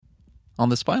On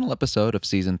this final episode of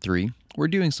Season 3, we're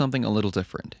doing something a little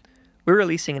different. We're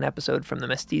releasing an episode from the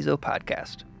Mestizo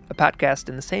podcast, a podcast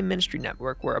in the same ministry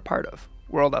network we're a part of,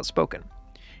 World Outspoken.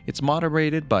 It's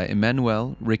moderated by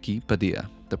Emmanuel Ricky Padilla,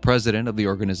 the president of the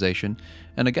organization,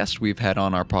 and a guest we've had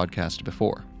on our podcast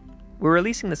before. We're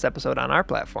releasing this episode on our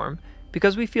platform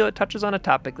because we feel it touches on a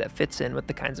topic that fits in with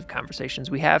the kinds of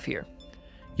conversations we have here.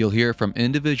 You'll hear from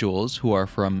individuals who are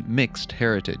from mixed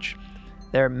heritage.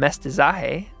 Their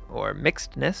mestizaje, or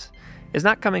mixedness, is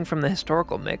not coming from the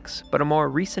historical mix, but a more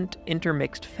recent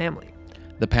intermixed family.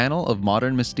 The panel of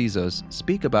modern mestizos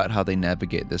speak about how they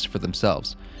navigate this for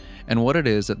themselves, and what it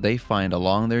is that they find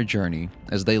along their journey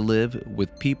as they live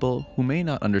with people who may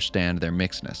not understand their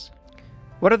mixedness.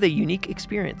 What are the unique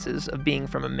experiences of being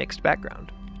from a mixed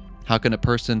background? How can a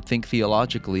person think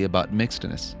theologically about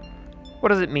mixedness? What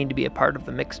does it mean to be a part of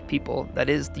the mixed people that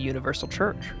is the universal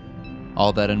church?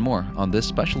 All that and more on this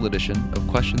special edition of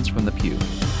Questions from the Pew.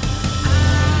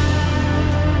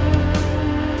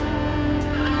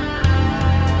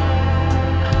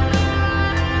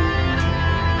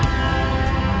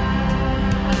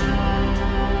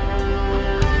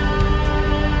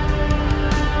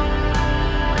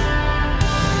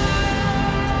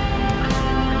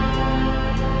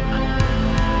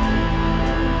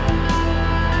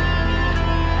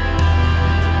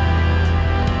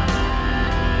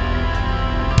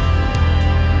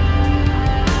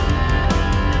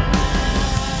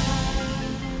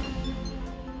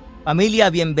 Familia,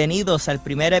 bienvenidos al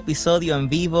primer episodio en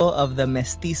vivo of the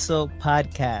Mestizo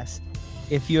podcast.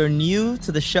 If you're new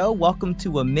to the show, welcome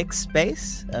to a mixed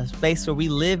space, a space where we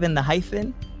live in the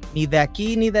hyphen, ni de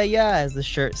aquí ni de allá, as the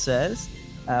shirt says.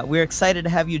 We're excited to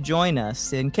have you join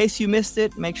us. In case you missed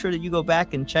it, make sure that you go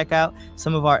back and check out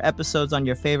some of our episodes on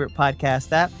your favorite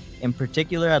podcast app. In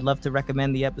particular, I'd love to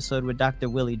recommend the episode with Dr.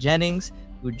 Willie Jennings,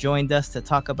 who joined us to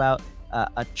talk about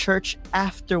a church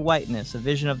after whiteness, a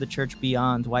vision of the church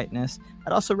beyond whiteness.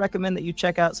 I'd also recommend that you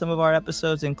check out some of our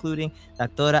episodes, including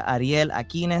Dra. Ariel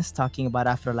Aquines talking about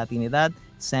Afro-Latinidad,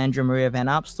 Sandra Maria Van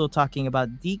Opstal talking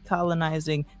about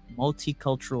decolonizing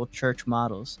multicultural church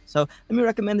models. So let me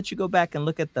recommend that you go back and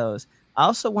look at those. I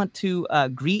also want to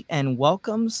greet and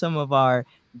welcome some of our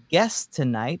guests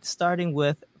tonight, starting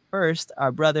with first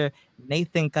our brother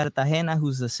Nathan Cartagena,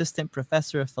 who's assistant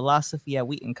professor of philosophy at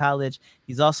Wheaton College.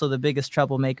 He's also the biggest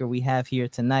troublemaker we have here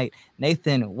tonight.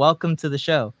 Nathan, welcome to the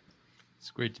show. It's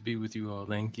great to be with you all.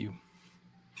 Thank you.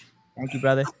 Thank you,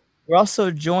 brother. We're also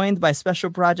joined by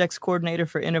Special Projects Coordinator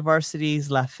for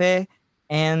InterVarsity's La Fe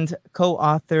and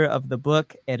co-author of the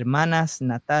book Hermanas,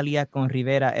 Natalia Con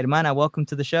Rivera. Hermana, welcome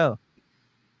to the show.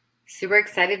 Super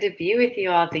excited to be with you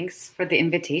all. Thanks for the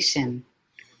invitation.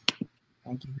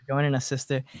 Thank you for joining us,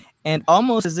 sister. And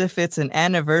almost as if it's an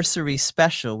anniversary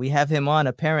special, we have him on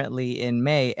apparently in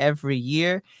May every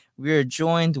year. We are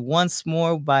joined once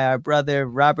more by our brother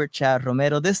Robert Chad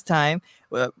Romero. This time,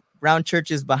 Brown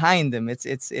Church is behind him.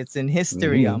 It's in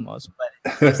history almost, but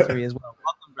history as well.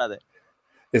 Welcome, brother.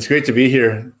 It's great to be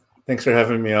here. Thanks for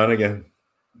having me on again.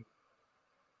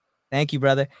 Thank you,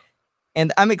 brother.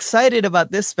 And I'm excited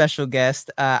about this special guest.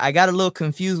 I got a little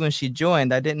confused when she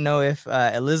joined. I didn't know if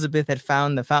Elizabeth had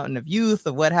found the Fountain of Youth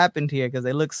or what happened here because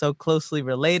they look so closely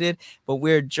related. But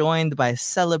we're joined by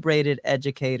celebrated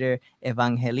educator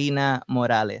Evangelina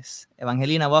Morales.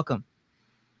 Evangelina, welcome.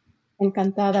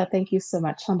 Encantada. Thank you so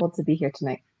much. Humbled to be here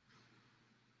tonight.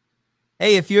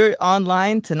 Hey, if you're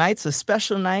online, tonight's a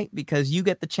special night because you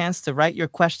get the chance to write your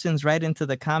questions right into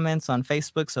the comments on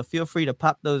Facebook. So feel free to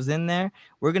pop those in there.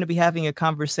 We're going to be having a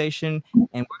conversation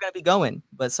and we're going to be going.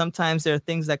 But sometimes there are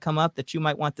things that come up that you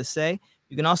might want to say.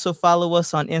 You can also follow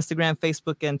us on Instagram,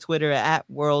 Facebook, and Twitter at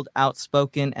World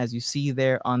Outspoken, as you see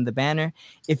there on the banner.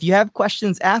 If you have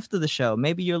questions after the show,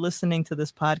 maybe you're listening to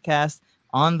this podcast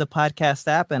on the podcast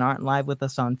app and aren't live with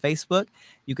us on Facebook,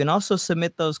 you can also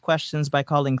submit those questions by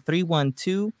calling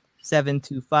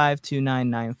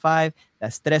 312-725-2995.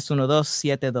 That's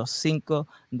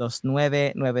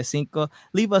 312-725-2995.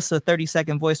 Leave us a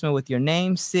 30-second voicemail with your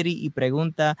name, city, y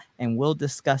pregunta, and we'll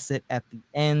discuss it at the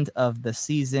end of the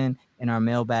season in our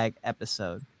mailbag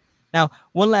episode. Now,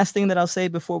 one last thing that I'll say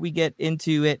before we get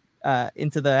into it,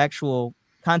 into the actual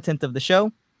content of the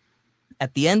show.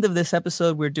 At the end of this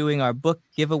episode, we're doing our book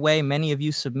giveaway. Many of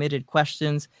you submitted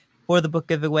questions for the book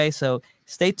giveaway, so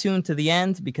stay tuned to the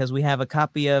end because we have a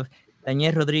copy of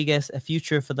Daniel Rodriguez, A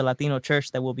Future for the Latino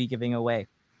Church, that we'll be giving away.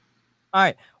 All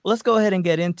right, well, let's go ahead and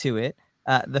get into it.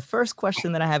 The first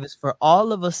question that I have is for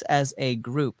all of us as a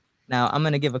group. Now, I'm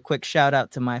going to give a quick shout out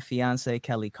to my fiance,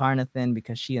 Kelly Carnathan,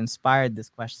 because she inspired this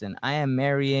question. I am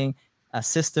marrying a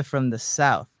sister from the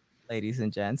South, ladies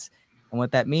and gents. And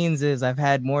what that means is I've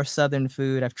had more Southern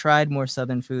food. I've tried more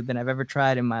Southern food than I've ever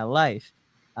tried in my life.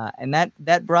 And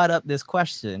that brought up this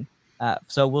question.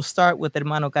 So we'll start with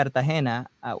Hermano Cartagena.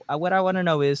 What I want to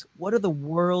know is, what are the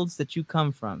worlds that you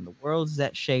come from, the worlds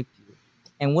that shaped you?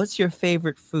 And what's your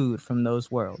favorite food from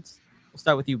those worlds? We'll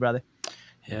start with you, brother.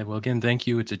 Yeah, well, again, thank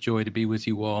you. It's a joy to be with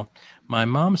you all. My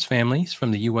mom's family is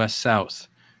from the U.S. South,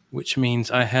 which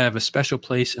means I have a special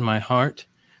place in my heart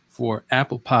for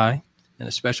apple pie and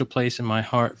a special place in my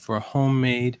heart for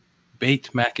homemade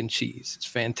baked mac and cheese. It's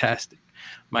fantastic.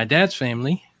 My dad's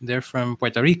family, they're from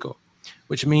Puerto Rico,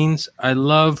 which means I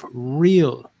love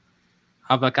real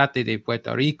avocate de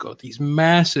Puerto Rico, these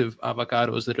massive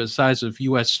avocados that are the size of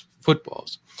U.S.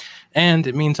 footballs. And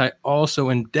it means I also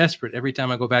am desperate every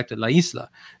time I go back to La Isla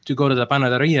to go to the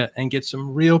panaderia and get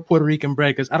some real Puerto Rican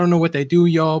bread, because I don't know what they do,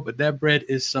 y'all, but that bread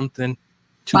is something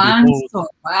to behold.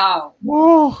 Wow.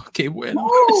 Whoa, que bueno.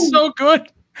 It's so good.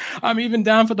 I'm even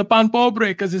down for the pan pobre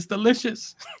because it's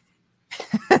delicious.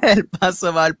 El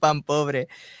paso va al pan pobre.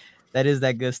 That is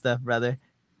that good stuff, brother.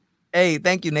 Hey,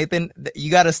 thank you, Nathan. You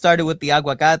got to start it with the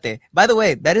aguacate. By the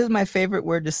way, that is my favorite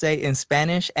word to say in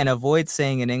Spanish and avoid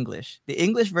saying in English. The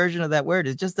English version of that word,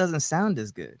 it just doesn't sound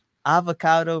as good.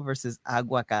 Avocado versus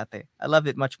aguacate. I love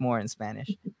it much more in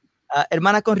Spanish.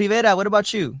 Hermana Con Rivera, what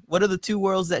about you? What are the two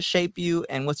worlds that shape you,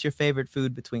 and what's your favorite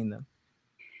food between them?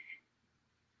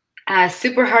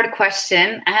 Super hard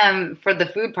question for the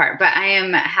food part, but I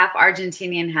am half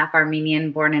Argentinian, half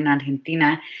Armenian, born in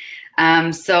Argentina.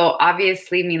 So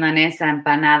obviously milanesa,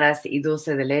 empanadas, y dulce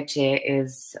de leche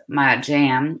is my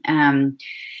jam.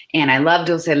 And I love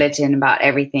dulce de leche in about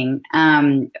everything.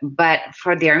 But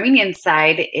for the Armenian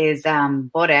side is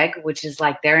boreg, which is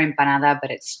like their empanada,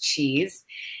 but it's cheese.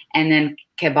 And then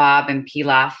kebab and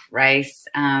pilaf, rice,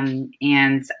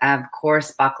 and of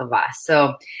course baklava.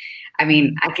 So, I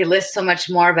mean, I could list so much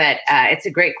more, but it's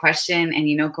a great question.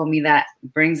 And, comida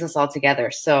brings us all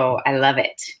together. So I love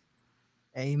it.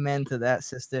 Amen to that,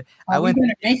 sister. Are we going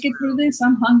to make it through this?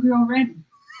 I'm hungry already.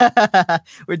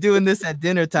 We're doing this at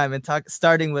dinner time and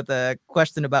starting with a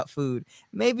question about food.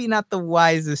 Maybe not the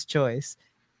wisest choice.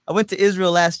 I went to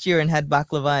Israel last year and had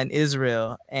baklava in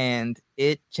Israel, and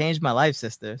it changed my life,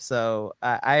 sister. So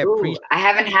I appreciate. I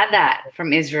haven't had that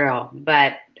from Israel,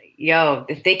 but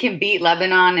if they can beat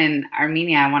Lebanon and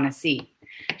Armenia, I want to see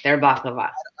their baklava.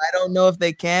 I don't know if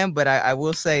they can, but I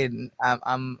will say I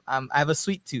have a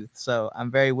sweet tooth, so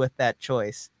I'm very with that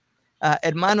choice.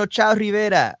 Hermano Chao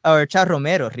Rivera, or Chao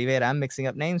Romero Rivera. I'm mixing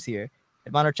up names here.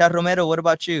 Hermano Chao Romero, what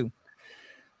about you?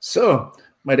 So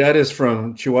my dad is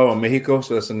from Chihuahua, Mexico,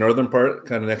 so that's the northern part,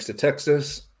 kind of next to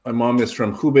Texas. My mom is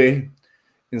from Hubei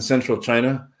in central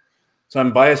China. So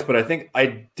I'm biased, but I think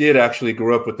I did actually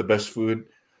grow up with the best food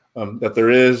that there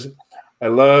is. I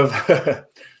love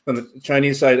on the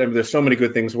Chinese side. I mean, there's so many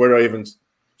good things. Where do I even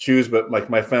choose? But like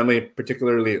my family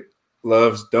particularly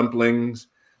loves dumplings.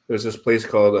 There's this place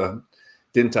called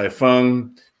Din Tai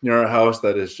Fung near our house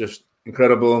that is just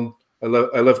incredible. I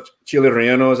love chile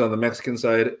rellenos on the Mexican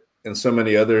side and so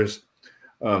many others.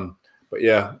 But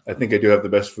yeah, I think I do have the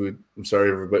best food. I'm sorry,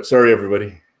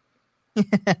 everybody.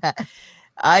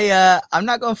 I'm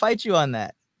not going to fight you on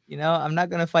that. I'm not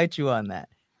going to fight you on that.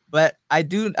 But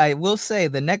I will say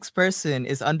the next person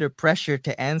is under pressure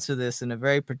to answer this in a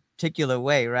very particular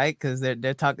way, right? Because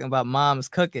they're talking about mom's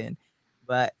cooking.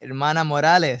 But Hermana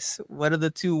Morales, what are the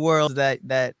two worlds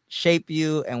that shape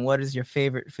you, and what is your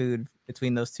favorite food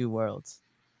between those two worlds?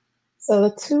 So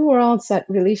the two worlds that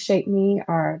really shape me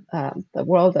are the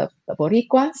world of the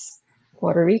Boricuas,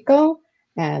 Puerto Rico,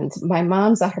 and my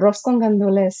mom's arroz con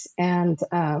gandules and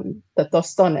the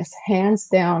tostones, hands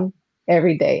down,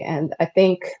 every day. And I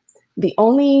think the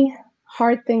only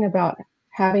hard thing about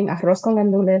having arroz con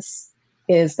gandules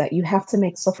is that you have to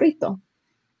make sofrito.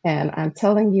 And I'm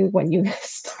telling you, when you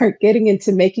start getting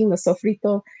into making the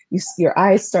sofrito, your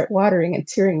eyes start watering and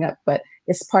tearing up, but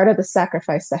it's part of the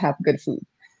sacrifice to have good food.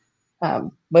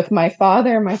 With my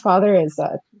father is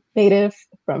a native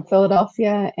from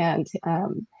Philadelphia, and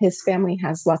his family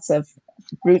has lots of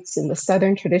roots in the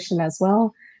Southern tradition as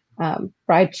well.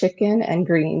 Fried chicken and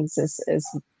greens is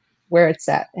where it's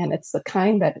at. And it's the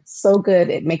kind that it's so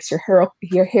good, it makes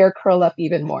your hair curl up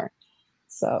even more.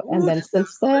 So, and then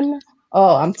since then,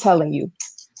 I'm telling you,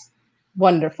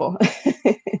 wonderful.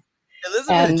 Elizabeth,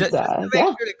 and, just to make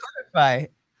sure to clarify,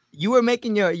 you were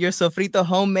making your sofrito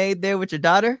homemade there with your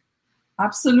daughter?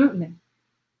 Absolutely.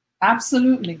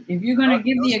 If you're going to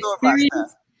give the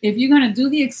experience, if you're going to do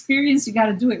the experience, you got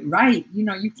to do it right.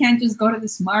 You can't just go to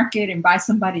this market and buy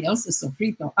somebody else's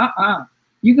sofrito.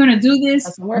 You're going to do this,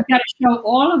 Doesn't you work. got to show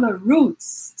all of the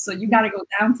roots. So you got to go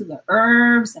down to the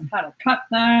herbs and how to cut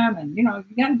them. And, you got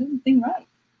to do the thing right.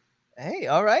 Hey,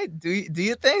 all right. Do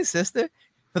your thing, sister.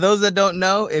 For those that don't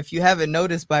know, if you haven't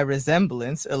noticed by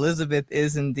resemblance, Elizabeth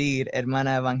is indeed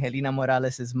Hermana Evangelina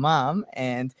Morales' mom.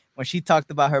 And when she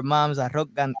talked about her mom's arroz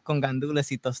con gandules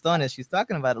y tostones, she's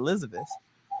talking about Elizabeth.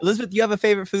 Elizabeth, you have a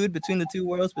favorite food between the two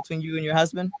worlds, between you and your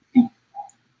husband?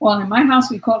 Well, in my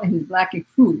house, we call it his black egg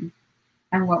food.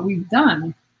 And what we've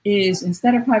done is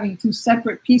instead of having two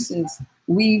separate pieces,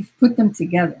 we've put them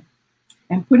together.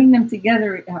 And putting them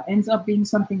together ends up being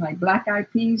something like black-eyed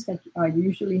peas that you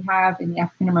usually have in the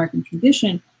African-American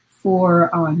tradition for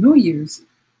New Year's.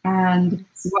 And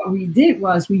what we did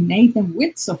was we made them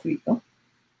with sofrito.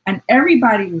 And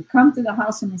everybody would come to the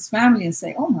house and his family and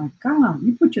say, "Oh my God,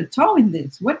 you put your toe in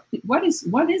this. What is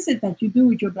it that you do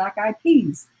with your black-eyed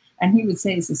peas?" And he would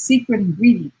say it's a secret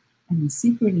ingredient. And the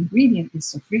secret ingredient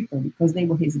is sofrito because they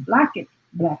were his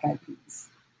black-eyed peas.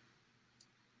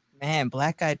 Man,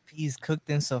 black-eyed peas cooked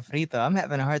in sofrito. I'm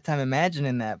having a hard time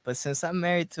imagining that. But since I'm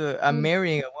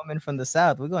marrying a woman from the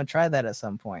South, we're going to try that at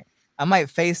some point. I might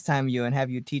FaceTime you and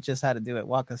have you teach us how to do it.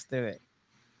 Walk us through it.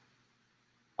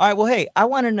 All right. Well, hey, I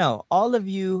want to know, all of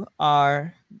you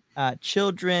are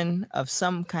children of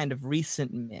some kind of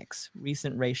recent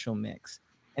racial mix.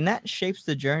 And that shapes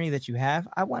the journey that you have.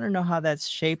 I want to know how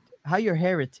your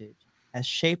heritage has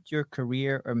shaped your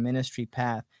career or ministry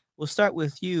path. We'll start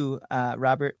with you,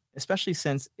 Robert, especially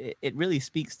since it really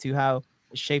speaks to how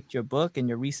it shaped your book and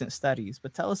your recent studies.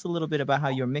 But tell us a little bit about how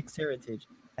your mixed heritage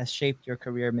has shaped your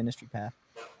career ministry path.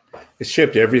 It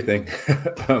shaped everything.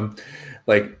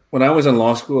 Like when I was in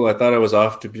law school, I thought I was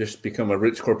off to just become a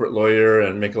rich corporate lawyer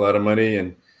and make a lot of money.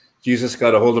 And Jesus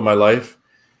got a hold of my life.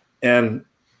 And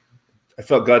I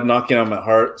felt God knocking on my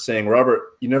heart saying, "Robert,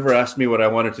 you never asked me what I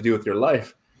wanted to do with your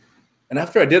life." And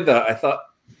after I did that, I thought,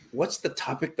 what's the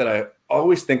topic that I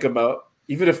always think about?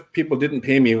 Even if people didn't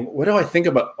pay me, what do I think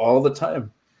about all the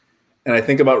time? And I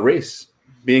think about race,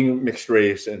 being mixed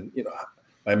race, and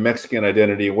my Mexican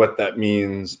identity, what that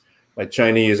means, my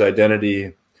Chinese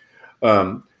identity,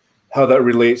 how that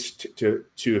relates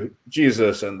to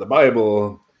Jesus and the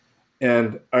Bible.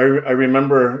 And I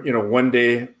remember, one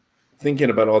day thinking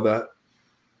about all that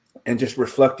and just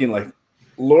reflecting like,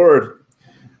 Lord,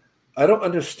 I don't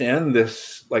understand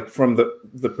this, like from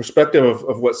the perspective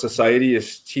of what society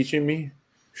is teaching me.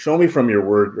 Show me from your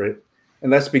word, right?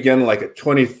 And that's begun like a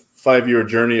 25-year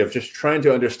journey of just trying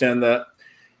to understand that.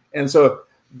 And so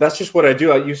that's just what I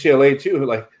do at UCLA too.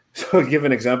 Like, so I'll give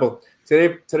an example.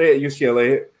 Today at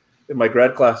UCLA, in my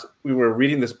grad class, we were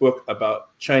reading this book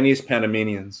about Chinese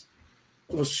Panamanians.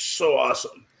 It was so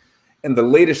awesome. And the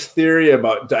latest theory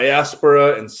about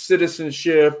diaspora and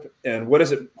citizenship and what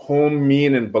does it home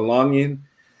mean and belonging.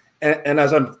 And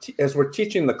as we're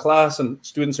teaching the class and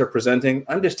students are presenting,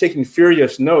 I'm just taking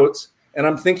furious notes and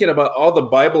I'm thinking about all the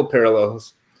Bible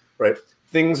parallels, right?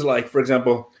 Things like, for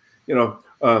example,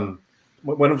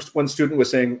 one student was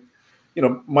saying,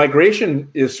 migration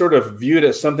is sort of viewed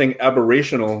as something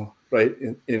aberrational, right,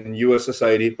 in U.S.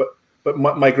 society, but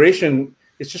migration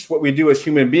is just what we do as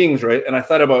human beings, right? And I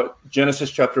thought about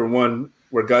Genesis chapter 1,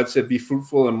 where God said, "Be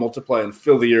fruitful and multiply and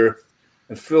fill the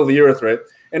earth," right?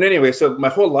 And anyway, so my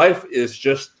whole life is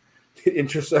just the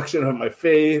intersection of my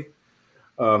faith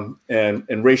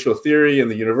and racial theory and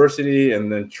the university,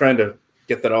 and then trying to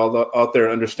get that all out there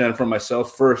and understand for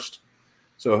myself first.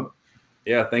 So,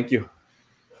 yeah, thank you.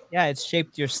 Yeah, it's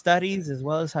shaped your studies as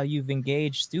well as how you've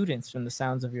engaged students from the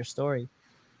sounds of your story.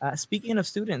 Speaking of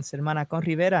students, Hermana Con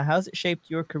Rivera, how's it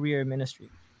shaped your career in ministry?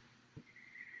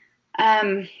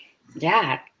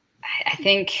 Yeah, I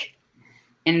think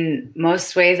in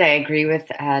most ways I agree with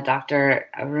Dr.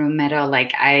 Romero.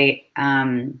 Like I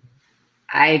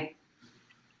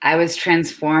was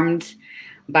transformed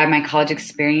by my college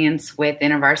experience with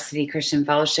InterVarsity Christian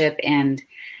Fellowship, and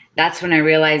that's when I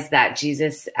realized that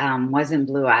Jesus wasn't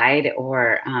blue-eyed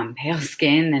or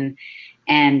pale-skinned,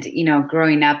 and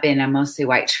growing up in a mostly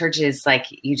white churches, like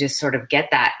you just sort of get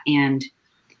that. And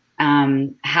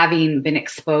having been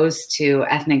exposed to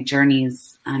ethnic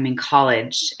journeys in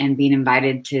college and being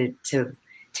invited to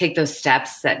take those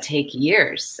steps that take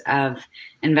years of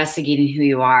investigating who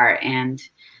you are and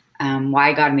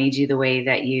why God made you the way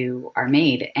that you are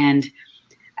made. And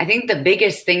I think the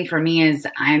biggest thing for me is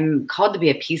I'm called to be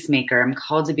a peacemaker. I'm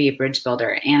called to be a bridge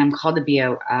builder, and I'm called to be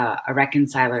a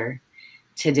reconciler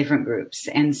to different groups.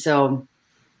 And so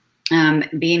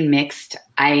being mixed,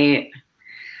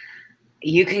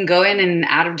 you can go in and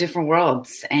out of different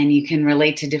worlds, and you can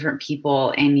relate to different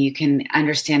people, and you can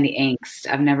understand the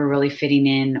angst of never really fitting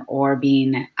in or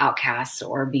being outcast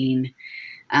or being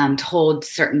told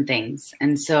certain things.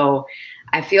 And so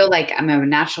I feel like I'm a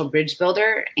natural bridge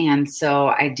builder. And so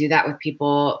I do that with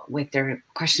people with their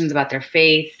questions about their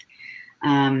faith,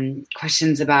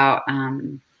 questions about,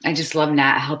 I just love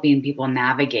helping people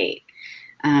navigate.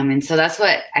 And so that's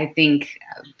what I think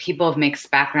people of mixed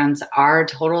backgrounds are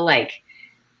total, like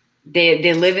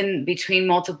they live in between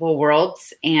multiple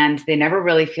worlds and they never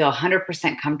really feel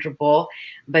 100% comfortable,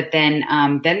 but then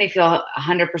they feel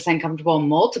 100% comfortable in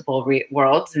multiple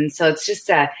worlds. And so it's just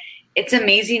it's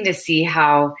amazing to see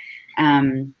how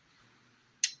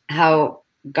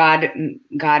God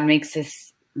makes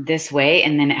us this way,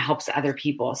 and then it helps other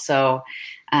people. So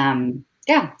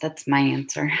yeah, that's my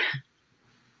answer.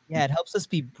 Yeah, it helps us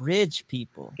be bridge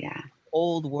people. Yeah.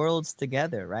 Old worlds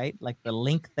together, right? Like the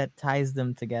link that ties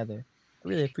them together. I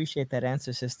really appreciate that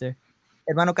answer, sister.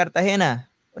 Hermano Cartagena,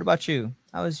 what about you?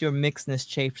 How has your mixedness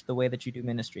shaped the way that you do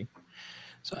ministry?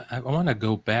 So I want to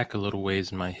go back a little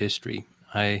ways in my history.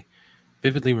 I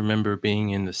vividly remember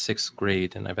being in the 6th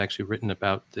grade, and I've actually written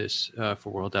about this for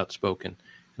World Outspoken.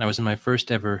 And I was in my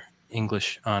first ever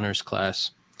English honors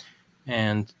class.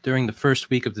 And during the first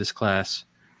week of this class,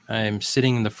 I'm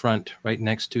sitting in the front right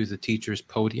next to the teacher's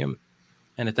podium.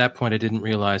 And at that point, I didn't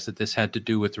realize that this had to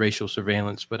do with racial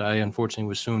surveillance, but I unfortunately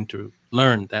was soon to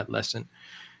learn that lesson.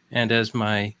 And as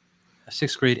my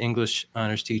 6th grade English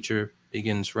honors teacher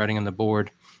begins writing on the board,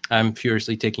 I'm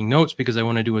furiously taking notes because I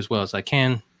want to do as well as I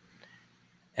can.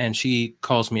 And she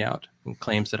calls me out and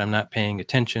claims that I'm not paying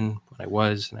attention when I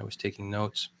was taking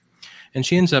notes. And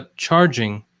she ends up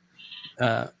charging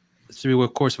through a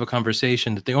course of a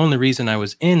conversation that the only reason I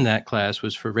was in that class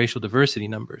was for racial diversity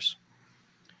numbers.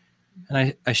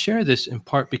 And I share this in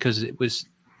part because it was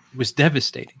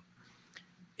devastating.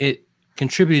 It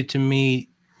contributed to me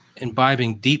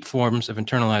imbibing deep forms of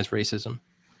internalized racism.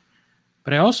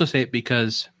 But I also say it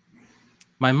because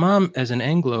my mom, as an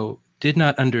Anglo, did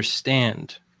not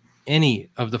understand any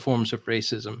of the forms of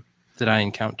racism that I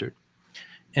encountered.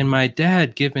 And my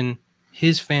dad, given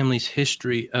his family's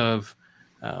history of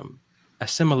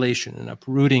assimilation and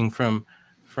uprooting from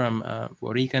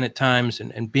Borican at times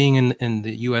and being in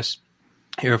the U.S.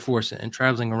 Air Force and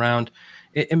traveling around,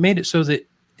 it made it so that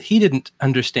he didn't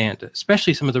understand,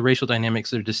 especially some of the racial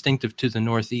dynamics that are distinctive to the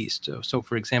Northeast. So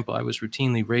for example, I was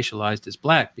routinely racialized as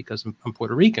Black because I'm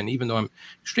Puerto Rican. Even though I'm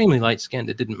extremely light-skinned,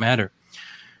 it didn't matter.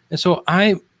 And so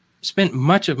I spent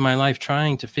much of my life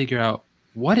trying to figure out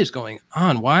what is going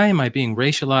on. Why am I being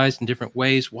racialized in different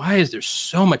ways? Why is there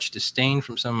so much disdain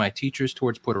from some of my teachers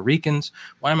towards Puerto Ricans?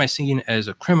 Why am I seen as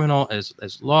a criminal, as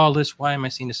lawless? Why am I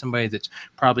seen as somebody that's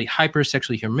probably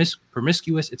hypersexually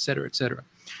promiscuous, et cetera, et cetera?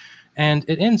 And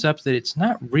it ends up that it's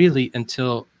not really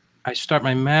until I start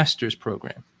my master's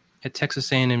program at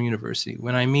Texas A&M University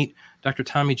when I meet Dr.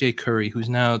 Tommy J. Curry, who's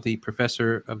now the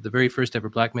professor of the very first ever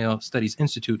Black Male Studies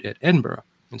Institute at Edinburgh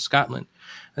in Scotland.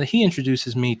 He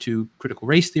introduces me to critical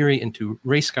race theory and to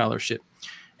race scholarship.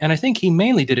 And I think he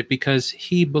mainly did it because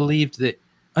he believed that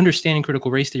understanding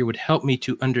critical race theory would help me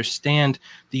to understand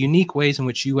the unique ways in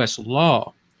which U.S.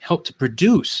 law helped to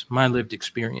produce my lived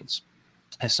experience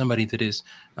as somebody that is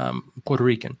Puerto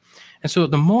Rican. And so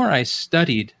the more I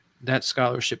studied that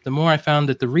scholarship, the more I found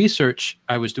that the research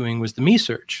I was doing was the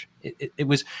me-search. It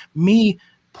was me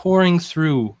pouring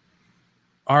through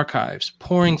archives,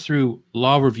 pouring through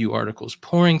law review articles,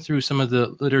 pouring through some of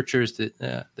the literatures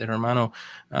that Hermano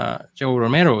Joe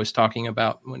Romero is talking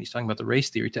about when he's talking about the race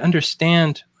theory, to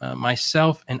understand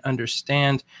myself and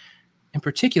understand in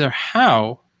particular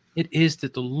how it is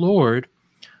that the Lord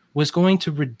was going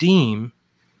to redeem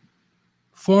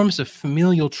forms of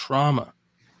familial trauma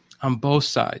on both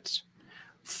sides,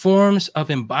 forms of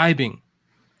imbibing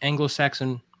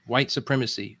Anglo-Saxon white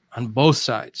supremacy on both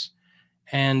sides.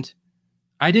 And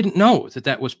I didn't know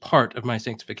that was part of my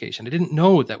sanctification. I didn't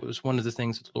know that was one of the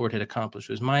things that the Lord had accomplished.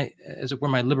 It was my, as it were,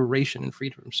 my liberation and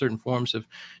freedom from certain forms of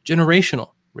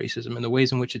generational racism and the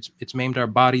ways in which it's maimed our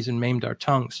bodies and maimed our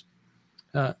tongues.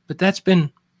 But that's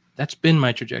been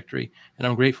my trajectory, and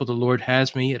I'm grateful the Lord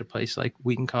has me at a place like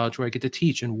Wheaton College where I get to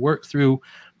teach and work through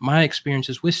my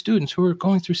experiences with students who are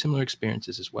going through similar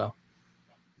experiences as well.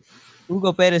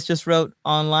 Hugo Perez just wrote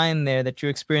online there that your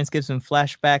experience gives him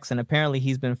flashbacks, and apparently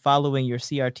he's been following your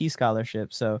CRT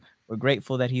scholarship. So we're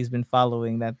grateful that he's been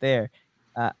following that there.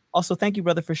 Also, thank you,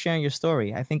 brother, for sharing your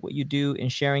story. I think what you do in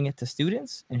sharing it to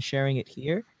students and sharing it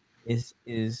here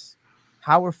is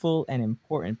powerful and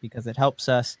important because it helps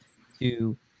us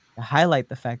to highlight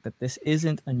the fact that this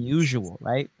isn't unusual,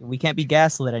 right? We can't be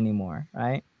gaslit anymore,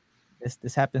 right?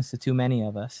 This happens to too many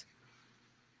of us.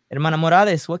 Hermana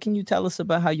Morales, what can you tell us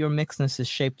about how your mixedness has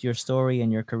shaped your story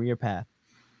and your career path?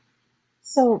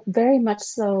 So very much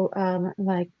so,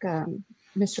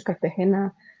 Mr.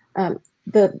 Cartagena,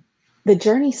 the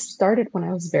journey started when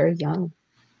I was very young.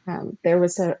 There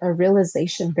was a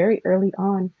realization very early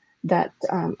on that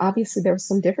obviously there were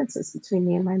some differences between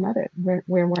me and my mother.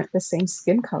 We weren't the same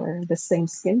skin color, the same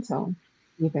skin tone,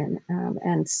 even.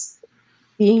 And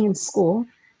being in school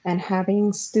and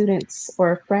having students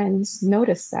or friends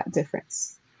notice that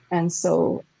difference. And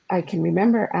so I can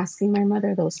remember asking my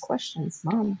mother those questions.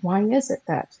 Mom, why is it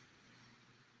that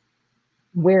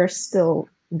we're still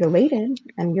related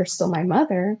and you're still my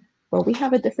mother, but we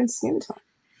have a different skin tone?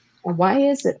 And why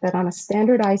is it that on a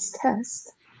standardized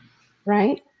test,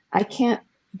 right,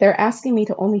 they're asking me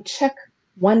to only check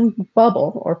one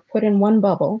bubble or put in one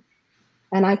bubble,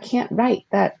 and I can't write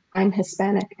that I'm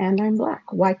Hispanic and I'm Black.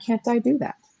 Why can't I do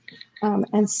that?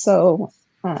 And so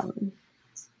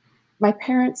my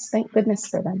parents, thank goodness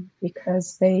for them,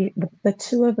 because the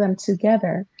two of them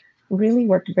together really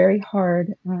worked very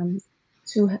hard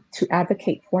to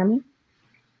advocate for me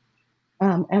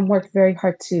and worked very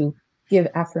hard to give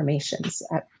affirmations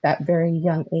at that very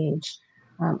young age.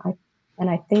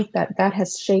 I think that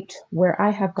has shaped where I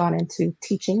have gone into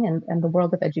teaching and the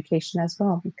world of education as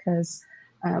well, because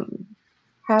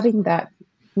having that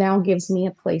now gives me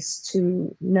a place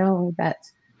to know that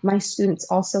my students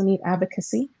also need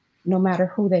advocacy, no matter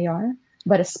who they are,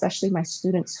 but especially my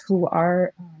students who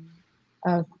are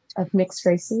of mixed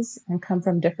races and come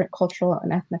from different cultural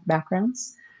and ethnic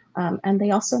backgrounds. And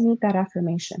they also need that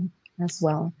affirmation as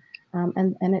well.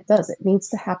 And it needs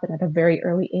to happen at a very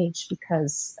early age,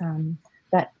 because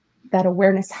that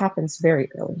awareness happens very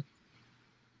early.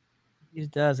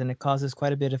 It does, and it causes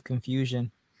quite a bit of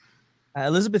confusion.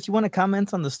 Elizabeth, you want to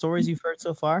comment on the stories you've heard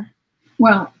so far?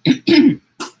 Well,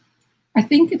 I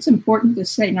think it's important to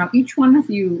say, now each one of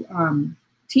you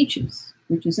teaches,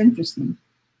 which is interesting,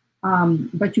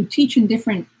 but you teach in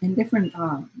different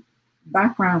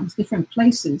backgrounds, different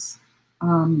places.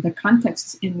 The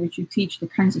contexts in which you teach, the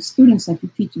kinds of students that you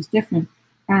teach is different.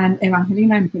 And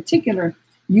Evangelina in particular,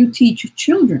 you teach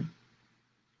children,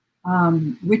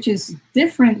 which is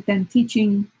different than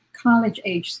teaching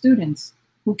college-age students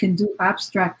who can do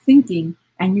abstract thinking,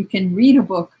 and you can read a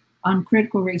book on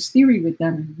critical race theory with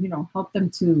them and, help them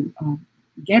to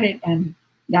get it and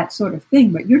that sort of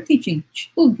thing. But you're teaching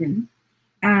children,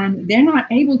 and they're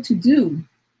not able to do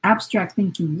abstract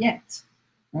thinking yet,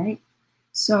 right?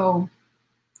 So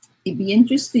it'd be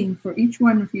interesting for each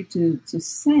one of you to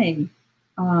say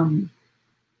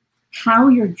how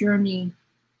your journey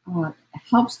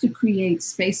helps to create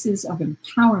spaces of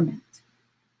empowerment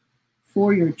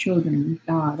for your children.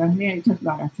 You talked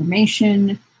about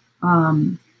affirmation.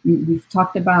 We've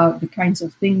talked about the kinds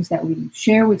of things that we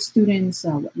share with students,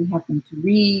 what we have them to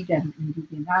read and do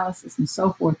the analysis and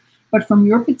so forth. But from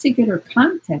your particular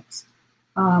context,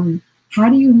 how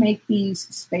do you make these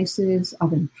spaces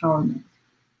of empowerment?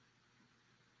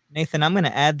 Nathan, I'm going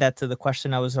to add that to the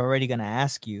question I was already going to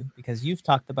ask you, because you've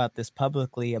talked about this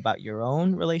publicly, about your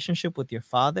own relationship with your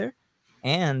father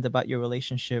and about your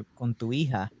relationship con tu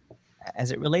hija.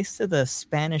 As it relates to the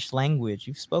Spanish language,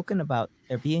 you've spoken about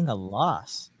there being a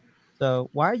loss. So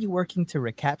why are you working to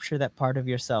recapture that part of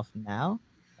yourself now?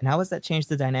 And how has that changed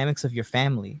the dynamics of your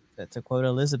family? To quote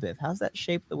Elizabeth, how's that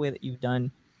shaped the way that you've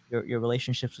done your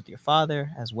relationships with your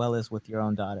father as well as with your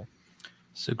own daughter?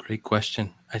 It's a great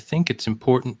question. I think it's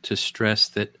important to stress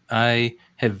that I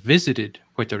have visited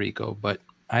Puerto Rico, but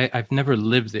I've never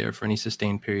lived there for any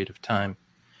sustained period of time.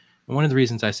 And one of the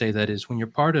reasons I say that is when you're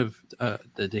part of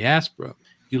the diaspora,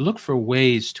 you look for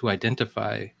ways to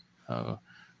identify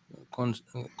con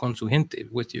su gente,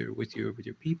 with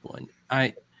your people. And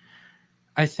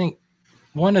I think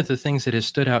one of the things that has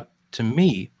stood out to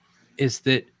me is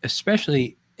that,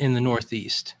 especially in the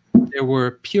Northeast, there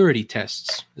were purity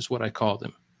tests, is what I call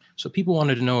them. So people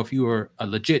wanted to know if you were a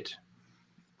legit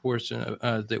person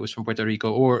that was from Puerto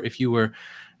Rico, or if you were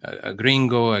a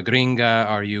gringo, a gringa.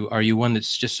 Are you one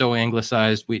that's just so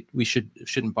anglicized we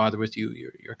shouldn't bother with you?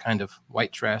 You're kind of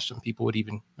white trash. Some people would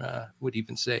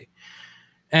even say.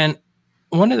 And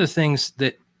one of the things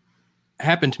that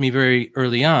happened to me very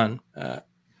early on,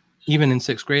 even in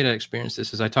sixth grade, I experienced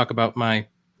this. As I talk about my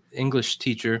English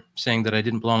teacher saying that I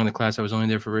didn't belong in the class, I was only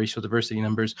there for racial diversity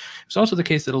numbers. It's also the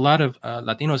case that a lot of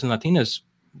Latinos and Latinas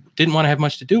didn't want to have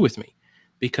much to do with me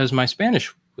because my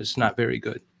Spanish was not very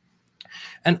good.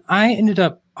 And I ended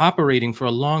up operating for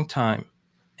a long time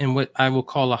in what I will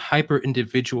call a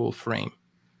hyper-individual frame,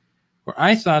 where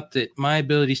I thought that my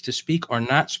abilities to speak or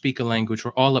not speak a language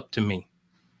were all up to me.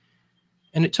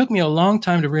 And it took me a long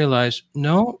time to realize,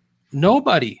 no,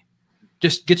 nobody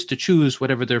just gets to choose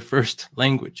whatever their first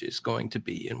language is going to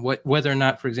be. And whether or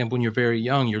not, for example, when you're very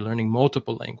young, you're learning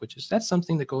multiple languages. That's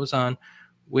something that goes on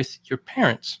with your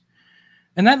parents.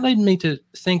 And that led me to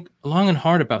think long and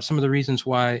hard about some of the reasons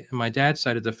why on my dad's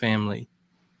side of the family,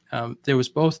 there was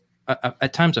both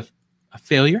at times a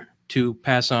failure to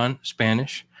pass on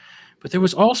Spanish, but there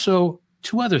was also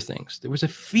two other things. There was a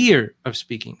fear of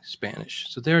speaking Spanish.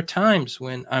 So there are times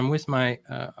when I'm with my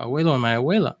abuelo and my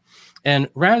abuela, and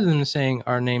rather than saying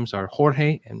our names are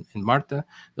Jorge and Marta,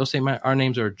 they'll say our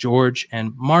names are George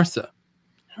and Martha.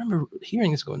 I remember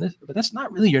hearing this going, but that's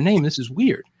not really your name. This is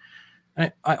weird.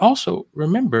 I also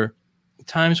remember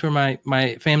times where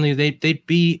my family, they'd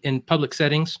be in public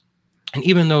settings, and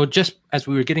even though just as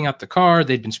we were getting out the car,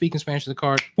 they'd been speaking Spanish in the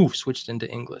car, poof, switched into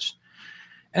English.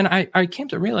 And I came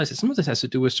to realize that some of this has to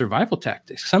do with survival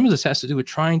tactics. Some of this has to do with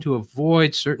trying to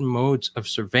avoid certain modes of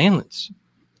surveillance.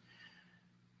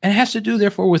 And it has to do,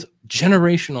 therefore, with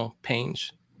generational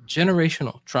pains,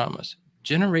 generational traumas,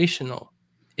 generational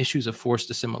issues of forced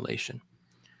assimilation.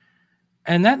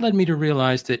 And that led me to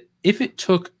realize that if it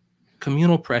took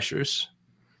communal pressures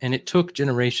and it took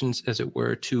generations, as it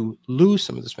were, to lose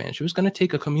some of the Spanish, it was going to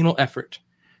take a communal effort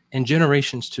and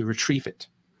generations to retrieve it.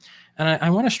 And I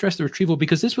want to stress the retrieval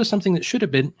because this was something that should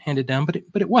have been handed down, but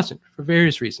it wasn't for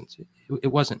various reasons. It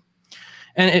wasn't.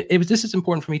 And this is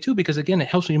important for me, too, because, again, it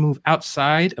helps me move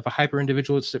outside of a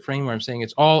hyper-individualistic frame where I'm saying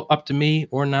it's all up to me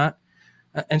or not.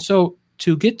 And so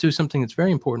to get to something that's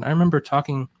very important, I remember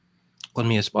talking with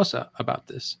mi esposa about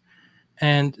this.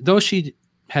 And though she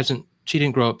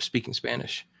didn't grow up speaking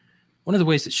Spanish, one of the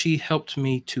ways that she helped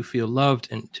me to feel loved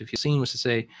and to feel seen was to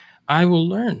say, I will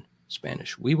learn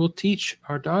Spanish. We will teach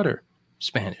our daughter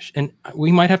Spanish. And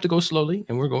we might have to go slowly,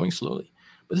 and we're going slowly.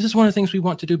 But this is one of the things we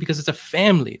want to do because it's a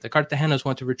family. The Cartagenas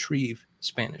want to retrieve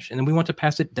Spanish, and then we want to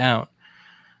pass it down.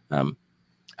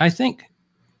 I think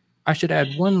I should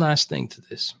add one last thing to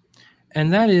this,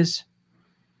 and that is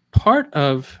part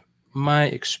of my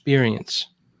experience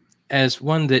as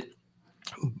one that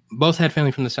both had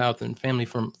family from the South and family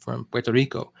from Puerto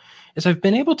Rico, is I've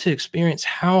been able to experience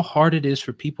how hard it is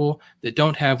for people that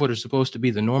don't have what are supposed to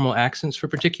be the normal accents for a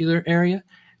particular area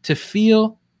to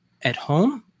feel at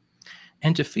home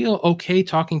and to feel okay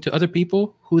talking to other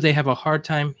people who they have a hard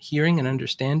time hearing and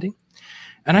understanding.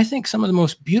 And I think some of the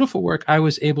most beautiful work I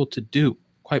was able to do,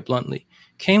 quite bluntly,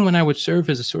 came when I would serve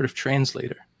as a sort of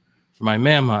translator from my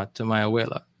mama to my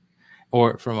abuela,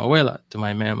 or from abuela to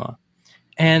my mama.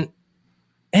 And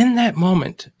in that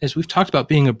moment, as we've talked about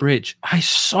being a bridge, I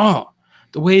saw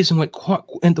the ways in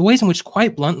which,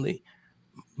 quite bluntly,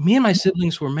 me and my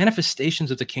siblings were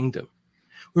manifestations of the kingdom.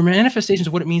 We're manifestations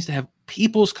of what it means to have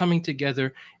peoples coming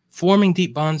together, forming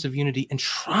deep bonds of unity, and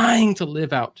trying to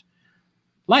live out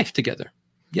life together.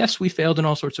 Yes, we failed in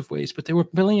all sorts of ways, but there were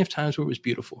plenty of times where it was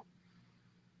beautiful.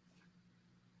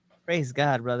 Praise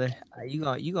God, brother. You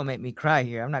gonna make me cry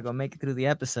here. I'm not gonna make it through the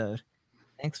episode.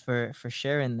 Thanks for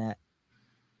sharing that.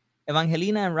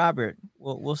 Evangelina and Robert,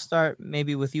 we'll start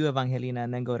maybe with you, Evangelina,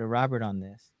 and then go to Robert on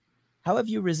this. How have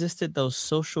you resisted those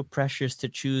social pressures to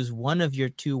choose one of your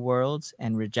two worlds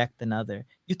and reject another?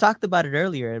 You talked about it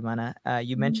earlier, Hermana.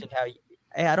 You mentioned how,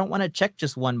 hey, I don't want to check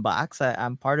just one box.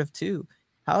 I'm part of two.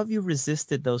 How have you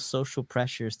resisted those social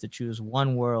pressures to choose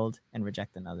one world and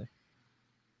reject another?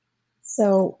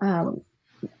 So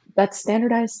that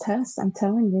standardized test, I'm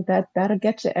telling you, that'll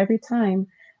get you every time.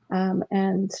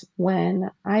 And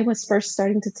when I was first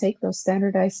starting to take those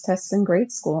standardized tests in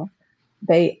grade school,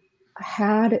 they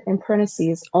had in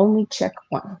parentheses only check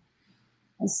one.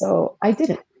 And so I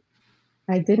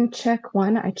didn't check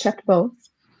one, I checked both.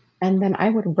 And then I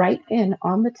would write in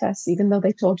on the test, even though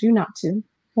they told you not to,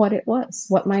 what it was,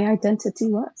 what my identity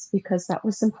was, because that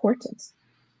was important.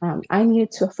 I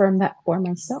needed to affirm that for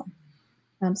myself.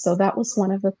 So that was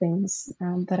one of the things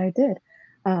that I did.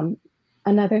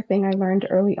 Another thing I learned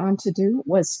early on to do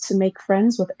was to make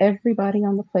friends with everybody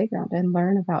on the playground and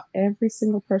learn about every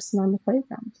single person on the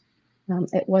playground.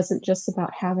 It wasn't just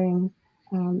about having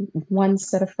one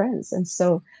set of friends. And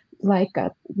so like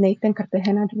Nathan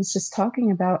Cartagena was just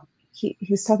talking about, he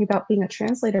was talking about being a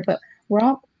translator, but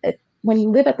when you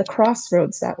live at the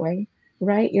crossroads that way,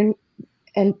 right?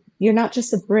 You're not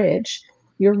just a bridge,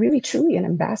 you're really truly an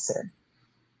ambassador,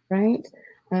 right?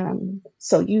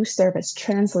 So you serve as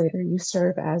translator, you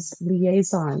serve as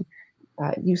liaison,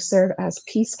 you serve as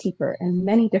peacekeeper in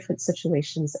many different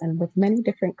situations and with many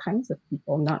different kinds of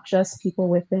people, not just people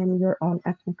within your own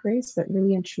ethnic race, but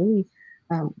really and truly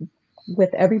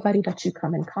with everybody that you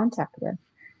come in contact with.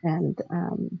 And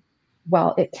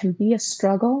while it can be a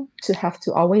struggle to have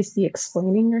to always be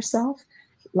explaining yourself,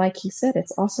 like he said,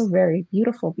 it's also very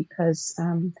beautiful because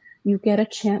you get a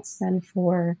chance then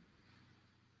for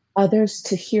others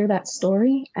to hear that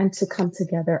story and to come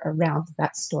together around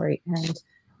that story.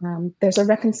 And there's a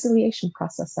reconciliation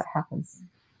process that happens.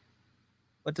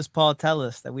 What does Paul tell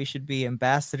us? That we should be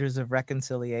ambassadors of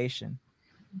reconciliation.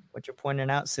 What you're pointing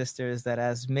out, sister, is that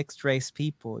as mixed race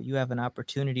people, you have an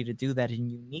opportunity to do that in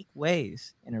unique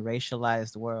ways in a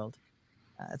racialized world.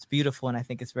 It's beautiful, and I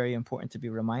think it's very important to be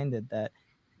reminded that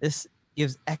this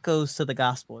gives echoes to the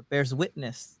gospel. It bears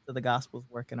witness to the gospel's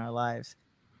work in our lives.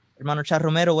 Hermano Chad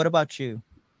Romero, what about you?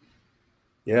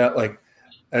 Yeah, like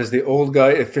as the old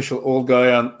guy, official old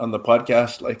guy on the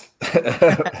podcast, like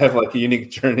have like a unique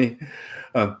journey.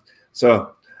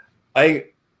 So I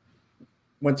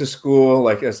went to school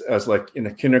like as like in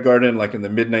a kindergarten, like in the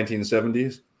mid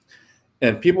 1970s,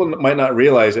 and people might not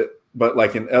realize it, but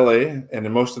like in LA and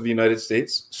in most of the United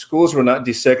States, schools were not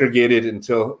desegregated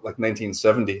until like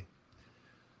 1970.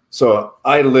 So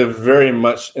I live very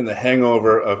much in the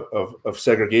hangover of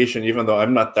segregation, even though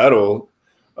I'm not that old.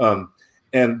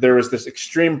 And there was this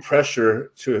extreme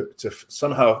pressure to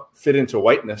somehow fit into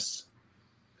whiteness,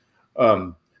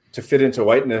 And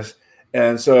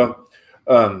so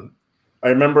I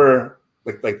remember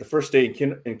like the first day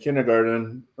in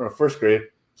kindergarten or first grade,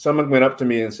 someone went up to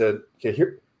me and said, okay,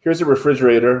 here's a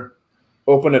refrigerator,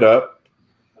 open it up.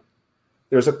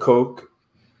 There's a Coke,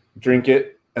 drink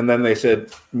it. And then they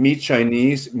said, me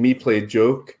Chinese, me play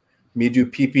joke, me do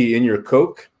pee-pee in your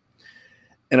Coke.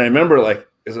 And I remember like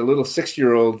as a little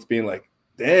 6-year-old being like,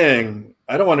 dang,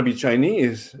 I don't want to be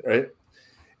Chinese, right?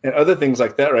 And other things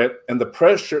like that, right? And the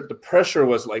pressure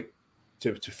was like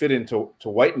to fit into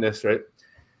whiteness, right?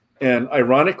 And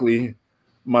ironically,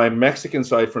 my Mexican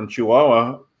side from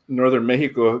Chihuahua, northern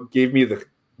Mexico, gave me the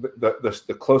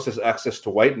closest access to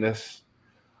whiteness.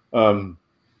 And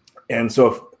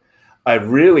so I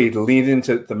really leaned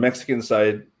into the Mexican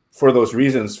side for those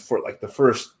reasons for like the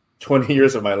first 20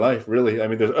 years of my life, really. I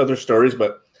mean, there's other stories,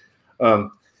 but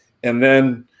and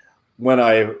then when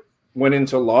I went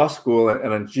into law school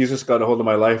and Jesus got a hold of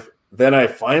my life, then I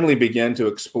finally began to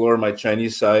explore my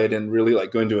Chinese side and really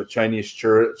like going to a Chinese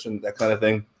church and that kind of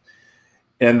thing.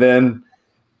 And then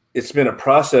it's been a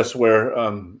process where,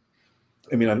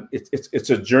 it's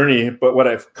a journey, but what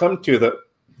I've come to,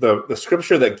 the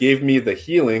scripture that gave me the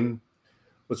healing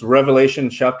was Revelation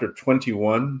chapter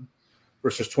 21,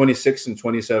 verses 26 and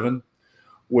 27,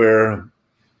 where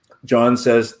John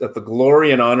says that the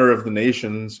glory and honor of the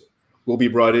nations will be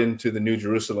brought into the New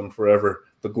Jerusalem forever.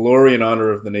 The glory and honor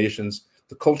of the nations,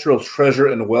 the cultural treasure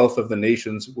and wealth of the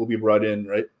nations will be brought in,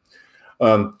 right?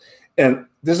 And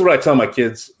this is what I tell my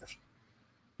kids,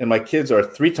 and my kids are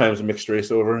 3 times mixed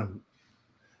race over.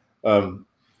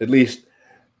 At least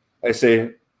I say,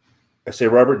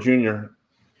 Robert Jr.,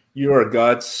 you are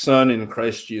God's son in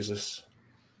Christ Jesus.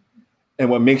 And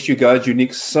what makes you God's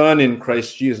unique son in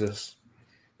Christ Jesus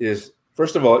is,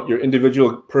 first of all, your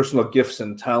individual personal gifts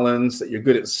and talents, that you're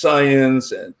good at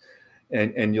science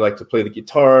and you like to play the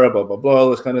guitar, blah, blah, blah,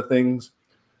 those kind of things.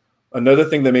 Another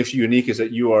thing that makes you unique is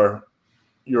that you're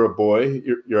a boy,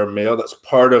 you're a male. That's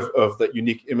part of that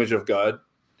unique image of God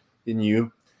in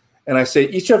you. And I say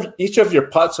each of your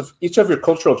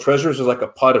cultural treasures is like a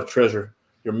pot of treasure.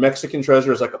 Your Mexican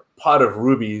treasure is like a pot of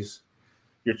rubies.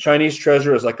 Your Chinese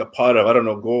treasure is like a pot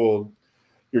of, gold.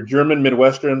 Your German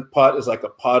Midwestern pot is like a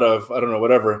pot of,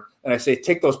 whatever. And I say,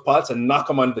 take those pots and knock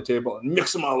them onto the table and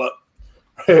mix them all up.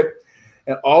 Right?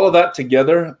 And all of that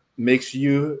together makes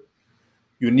you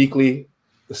uniquely,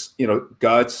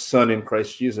 God's son in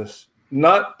Christ Jesus.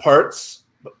 Not parts,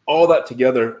 but all that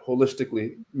together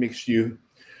holistically makes you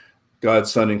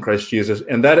God's son in Christ Jesus.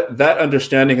 And that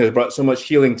understanding has brought so much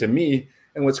healing to me.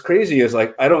 And what's crazy is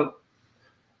like, it's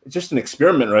just an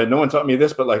experiment, right? No one taught me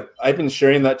this, but like I've been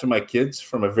sharing that to my kids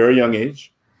from a very young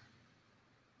age.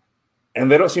 And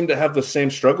they don't seem to have the same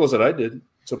struggles that I did.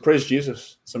 So praise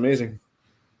Jesus. It's amazing.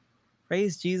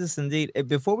 Praise Jesus indeed.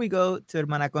 Before we go to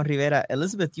Hermana Con Rivera,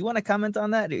 Elizabeth, you want to comment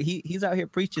on that? He's out here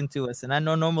preaching to us. And I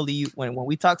know normally when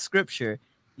we talk scripture,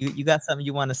 you got something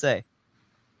you want to say.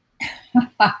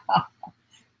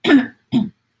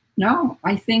 No,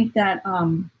 I think that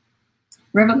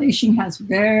Revelation has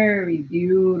very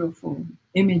beautiful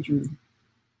imagery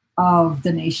of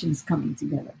the nations coming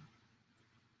together.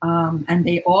 And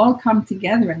they all come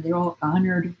together and they're all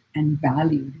honored and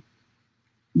valued.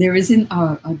 There isn't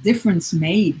a difference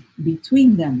made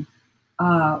between them.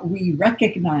 We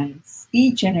recognize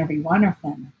each and every one of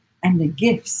them and the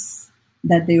gifts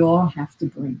that they all have to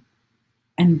bring.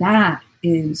 And that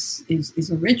is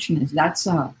a richness. That's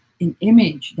an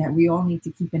image that we all need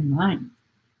to keep in mind,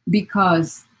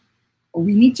 because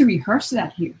we need to rehearse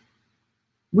that here.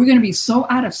 We're going to be so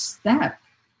out of step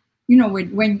you know,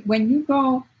 when you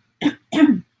go,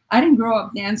 I didn't grow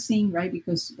up dancing, right?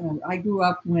 Because I grew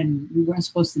up when we weren't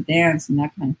supposed to dance and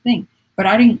that kind of thing. But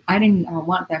I didn't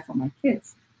want that for my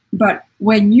kids. But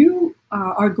when you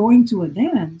are going to a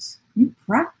dance, you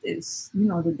practice, you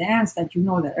know, the dance that you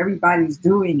know that everybody's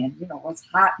doing and, you know, what's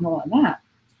hot and all of that.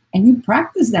 And you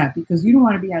practice that because you don't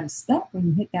want to be out of step when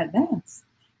you hit that dance.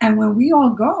 And when we all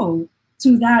go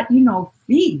to that, you know,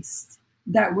 feast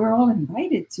that we're all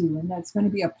invited to, and that's going to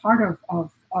be a part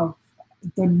of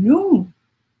the new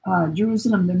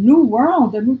Jerusalem, the new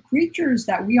world, the new creatures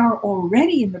that we are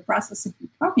already in the process of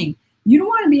becoming, you don't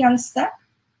want to be out of step.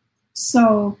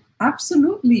 So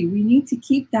absolutely, we need to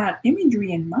keep that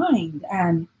imagery in mind.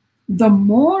 And the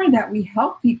more that we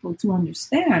help people to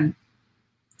understand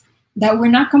that we're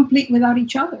not complete without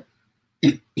each other.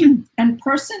 And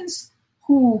persons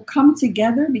who come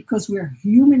together because we're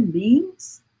human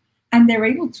beings and they're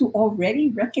able to already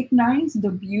recognize the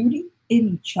beauty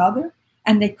in each other,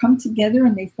 and they come together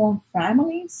and they form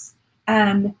families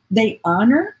and they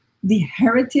honor the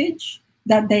heritage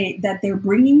that they're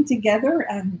bringing together,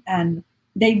 and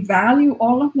they value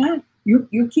all of that.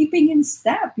 You're keeping in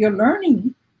step. You're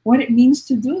learning what it means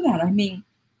to do that. I mean,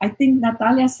 I think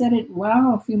Natalia said it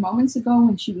well a few moments ago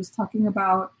when she was talking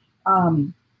about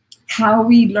how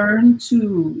we learn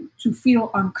to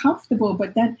feel uncomfortable,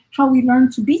 but then how we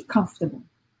learn to be comfortable.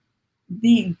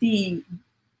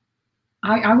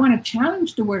 I want to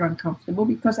challenge the word uncomfortable,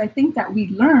 because I think that we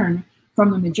learn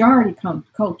from the majority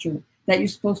culture that you're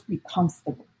supposed to be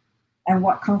comfortable and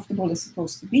what comfortable is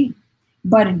supposed to be.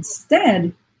 But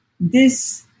instead,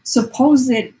 this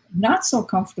supposed not so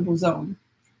comfortable zone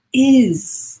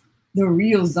is the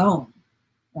real zone,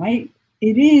 right?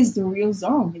 It is the real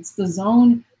zone. It's the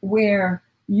zone where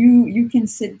you can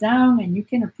sit down and you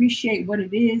can appreciate what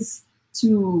it is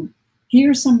to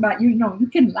hear somebody, you know, you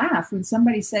can laugh when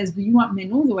somebody says, do you want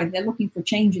menudo? And they're looking for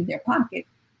change in their pocket,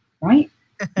 right?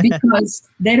 Because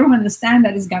they don't understand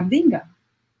that it's gandinga,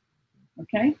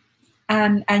 okay?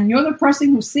 And you're the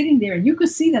person who's sitting there, and you could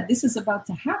see that this is about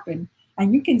to happen.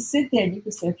 And you can sit there and you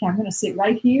can say, okay, I'm going to sit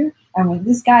right here. And when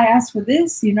this guy asks for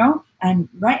this, you know, and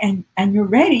you're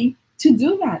ready to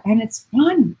do that. And it's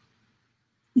fun.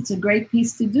 It's a great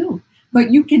piece to do.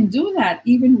 But you can do that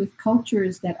even with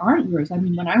cultures that aren't yours. I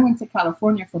mean, when I went to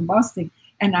California from Boston,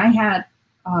 and I had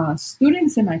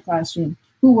students in my classroom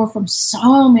who were from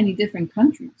so many different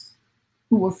countries,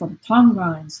 who were from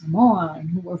Tonga and Samoa, and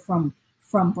who were from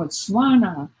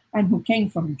Botswana, and who came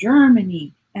from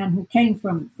Germany, and who came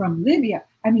from Libya.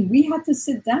 I mean, we had to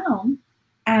sit down,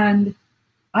 and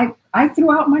I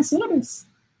threw out my syllabus.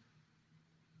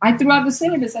 I threw out the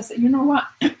syllabus. I said, you know what?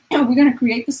 We're going to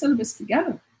create the syllabus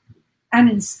together. And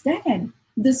instead,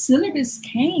 the syllabus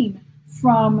came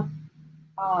from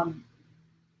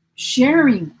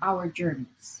sharing our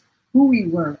journeys, who we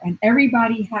were. And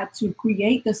everybody had to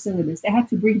create the syllabus. They had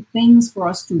to bring things for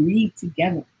us to read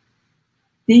together,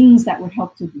 things that would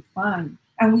help to define.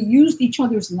 And we used each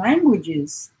other's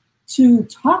languages to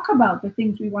talk about the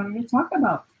things we wanted to talk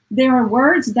about. There are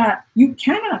words that you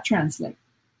cannot translate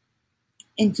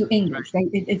into English.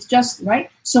 It's just,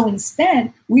 right? So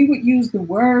instead, we would use the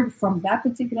word from that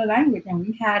particular language, and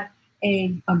we had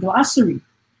a glossary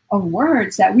of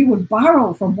words that we would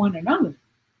borrow from one another.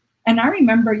 And I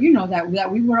remember, you know, that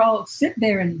we would all sit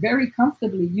there and very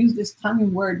comfortably use this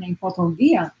Tongan word named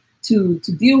Potongia to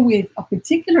deal with a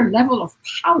particular level of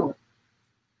power.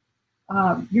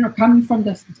 You know, coming from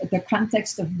the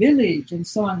context of village and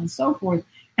so on and so forth.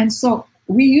 And so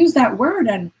we used that word,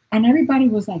 and everybody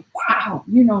was like, wow,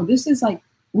 you know, this is like,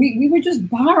 we were just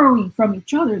borrowing from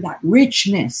each other that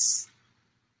richness.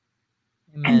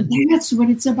 Amen. And that's what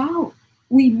it's about.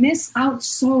 We miss out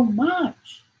so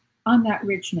much on that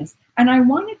richness. And I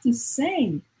wanted to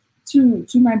say to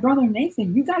my brother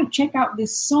Nathan, you got to check out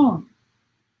this song.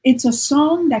 It's a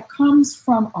song that comes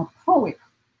from a poet.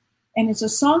 And it's a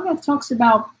song that talks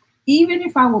about, even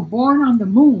if I were born on the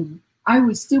moon, I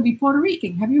would still be Puerto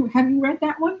Rican. Have you read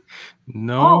that one?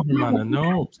 No, hermana,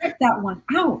 no. Check that one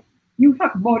out. You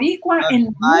have Boricua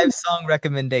and 5 song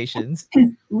recommendations.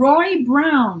 And Roy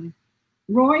Brown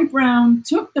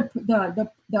took the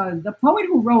poet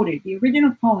who wrote it. The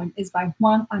original poem is by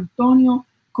Juan Antonio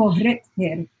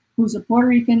Corretger, who's a Puerto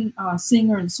Rican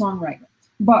singer and songwriter.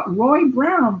 But Roy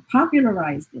Brown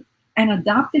popularized it and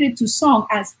adopted it to song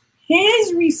as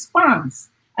his response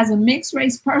as a mixed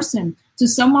race person to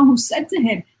someone who said to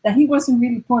him that he wasn't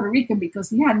really Puerto Rican because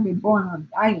he hadn't been born on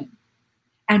the island.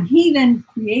 And he then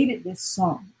created this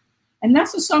song. And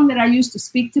that's a song that I used to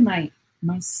speak to my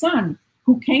son,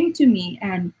 who came to me,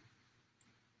 and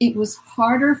it was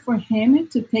harder for him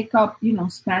to pick up, you know,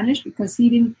 Spanish, because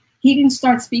he He didn't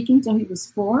start speaking till he was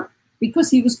 4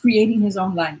 because he was creating his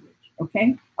own language.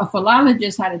 Okay, a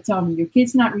philologist had to tell me, your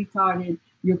kid's not retarded,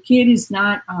 your kid is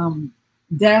not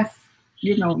deaf.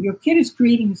 You know, your kid is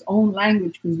creating his own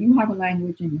language because you have a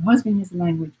language and your husband has a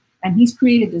language, and he's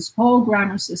created this whole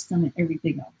grammar system and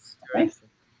everything else.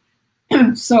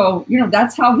 Okay, so you know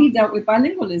that's how he dealt with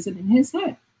bilingualism in his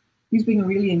head. He's being a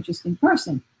really interesting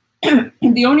person, and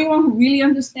the only one who really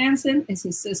understands him is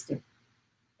his sister.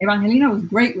 Evangelina was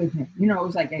great with him. You know, it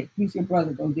was like, hey, he's your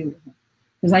brother, go deal with him.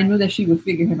 Because I knew that she would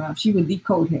figure him out. She would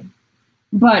decode him.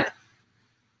 But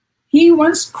he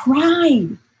once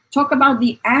cried. Talk about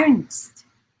the angst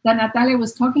that Natalia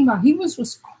was talking about. He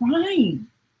was crying.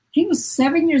 He was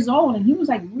 7 years old, and he was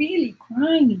like really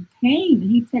crying in pain.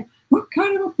 And he said, what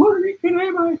kind of a Puerto Rican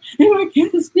am I? If I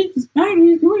can't speak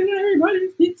Spanish, why does everybody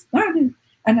speak Spanish?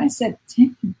 And I said,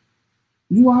 Tim,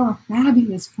 you are a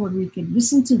fabulous Puerto Rican.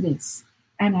 Listen to this.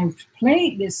 And I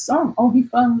played this song. Oh, he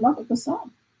fell in love with the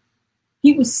song.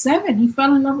 He was 7. He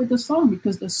fell in love with the song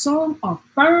because the song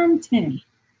affirmed him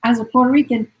as a Puerto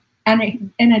Rican. And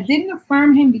it didn't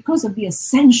affirm him because of the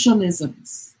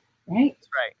essentialisms, right?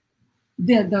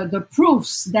 That's right. The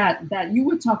proofs that you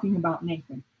were talking about,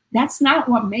 Nathan. That's not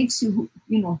what makes you,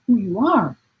 who you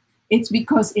are. It's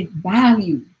because it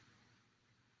valued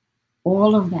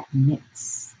all of that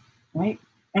mix, right?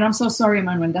 And I'm so sorry,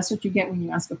 Emmanuel. That's what you get when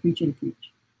you ask a preacher to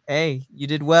preach. Hey, you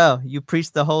did well. You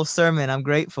preached the whole sermon. I'm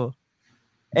grateful.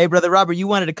 Hey, Brother Robert, you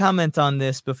wanted to comment on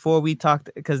this before we talked,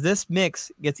 because this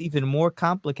mix gets even more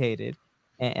complicated.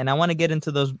 And I want to get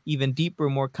into those even deeper,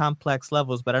 more complex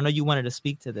levels. But I know you wanted to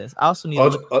speak to this. I also need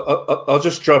I'll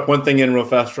just drop one thing in real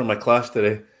fast from my class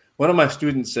today. One of my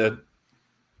students said,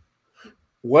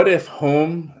 what if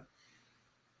home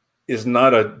is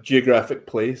not a geographic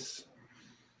place,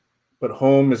 but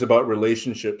home is about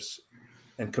relationships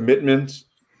and commitment,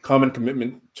 common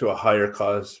commitment to a higher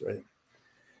cause, right?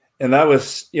 And that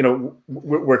was,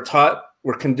 we're taught,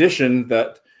 we're conditioned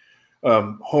that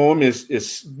home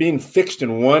is being fixed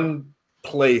in one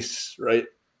place, right?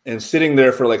 And sitting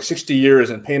there for like 60 years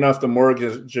and paying off the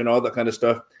mortgage and all that kind of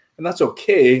stuff. And that's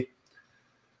okay.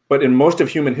 But in most of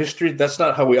human history, that's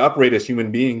not how we operate as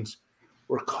human beings.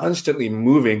 We're constantly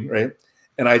moving, right?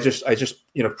 And I just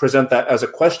present that as a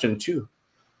question too.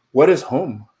 What is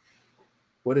home?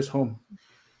 What is home?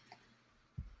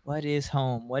 What is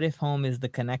home? What if home is the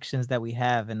connections that we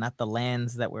have and not the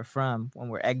lands that we're from when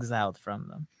we're exiled from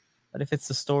them? What if it's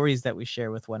the stories that we share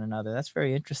with one another? That's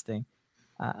very interesting.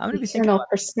 I'm going to be thinking about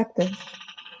perspective.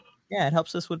 Yeah, it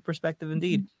helps us with perspective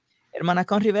indeed. Hermana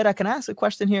Con Rivera, can I ask a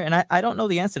question here? And I don't know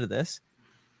the answer to this,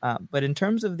 but in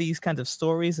terms of these kinds of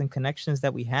stories and connections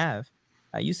that we have,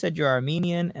 you said you're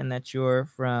Armenian and that you're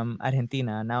from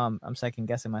Argentina. Now I'm second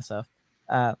guessing myself.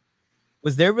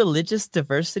 Was there religious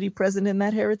diversity present in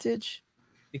that heritage?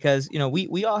 Because,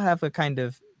 we all have a kind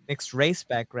of mixed race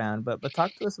background, but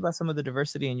talk to us about some of the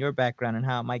diversity in your background and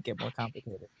how it might get more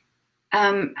complicated.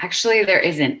 Actually, there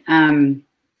isn't.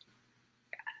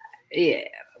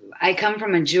 I come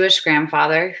from a Jewish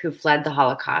grandfather who fled the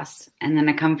Holocaust, and then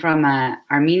I come from an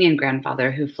Armenian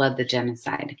grandfather who fled the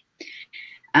genocide.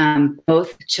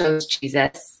 Both chose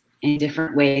Jesus in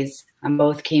different ways.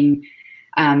 Both came,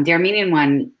 the Armenian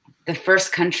one, the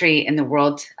first country in the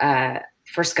world,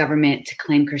 first government to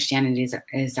claim Christianity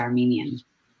is Armenian.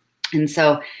 And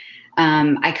so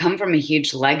I come from a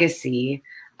huge legacy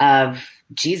of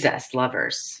Jesus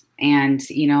lovers. And,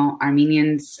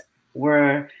 Armenians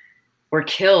were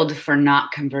killed for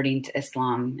not converting to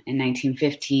Islam in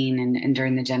 1915 and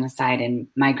during the genocide. And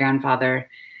my grandfather,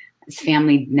 his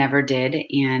family never did,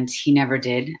 and he never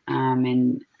did,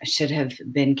 and should have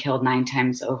been killed 9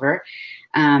 times over.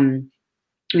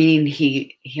 Meaning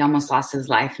he almost lost his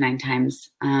life 9 times.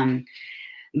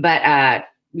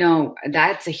 No,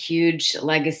 that's a huge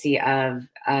legacy of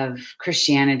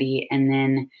Christianity. And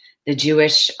then the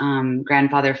Jewish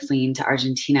grandfather fleeing to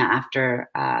Argentina after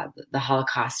the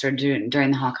Holocaust or during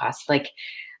the Holocaust,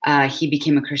 he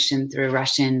became a Christian through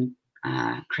Russian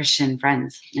Christian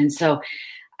friends. And so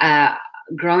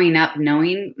growing up,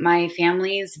 knowing my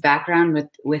family's background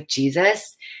with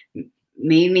Jesus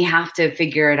made me have to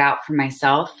figure it out for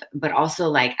myself, but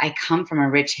also I come from a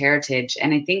rich heritage.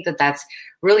 And I think that that's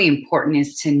really important,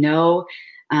 is to know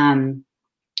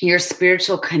your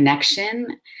spiritual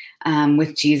connection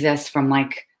with Jesus from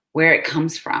where it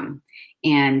comes from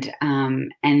and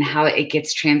how it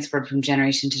gets transferred from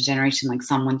generation to generation, like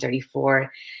Psalm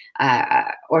 134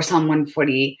 or Psalm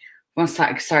 140.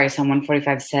 Psalm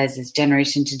 145 says, is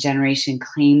generation to generation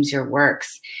claims your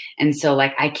works. And so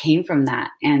I came from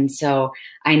that. And so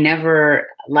I never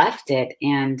left it.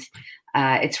 And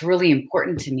it's really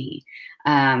important to me.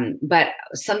 But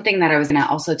something that I was going to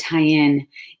also tie in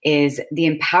is the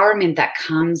empowerment that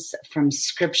comes from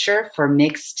scripture for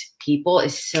mixed people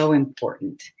is so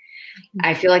important.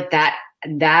 I feel like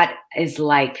that is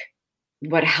like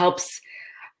what helps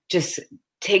just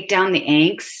take down the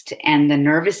angst and the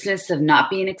nervousness of not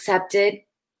being accepted.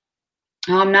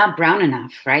 Oh, I'm not brown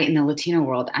enough, right? In the Latino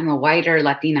world, I'm a whiter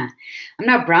Latina. I'm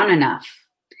not brown enough.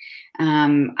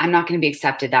 I'm not going to be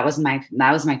accepted. That was my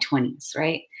 20s,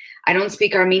 right? I don't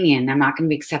speak Armenian. I'm not going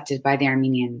to be accepted by the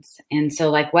Armenians. And so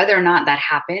like whether or not that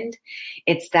happened,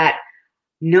 it's that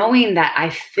knowing that I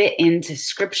fit into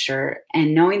scripture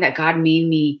and knowing that God made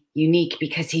me unique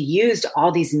because he used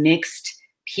all these mixed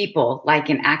people, like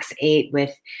in Acts 8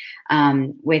 with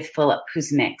Philip,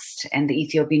 who's mixed, and the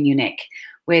Ethiopian eunuch,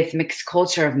 with mixed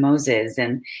culture of Moses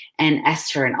and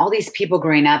Esther and all these people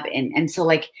growing up. And so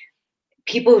like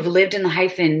people who've lived in the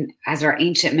hyphen as our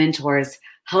ancient mentors,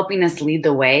 helping us lead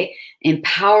the way,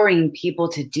 empowering people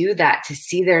to do that, to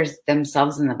see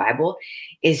themselves in the Bible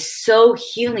is so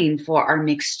healing for our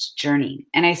mixed journey.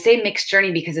 And I say mixed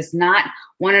journey because it's not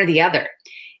one or the other.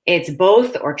 It's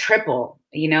both or triple,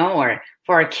 or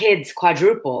for our kids,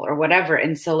 quadruple or whatever.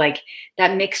 And so like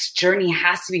that mixed journey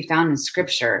has to be found in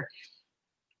scripture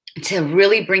to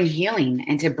really bring healing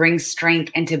and to bring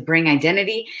strength and to bring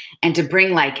identity and to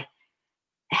bring like,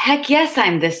 heck yes,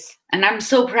 I'm this. And I'm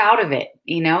so proud of it,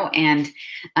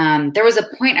 and there was a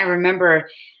point I remember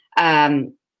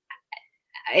in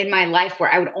my life where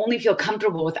I would only feel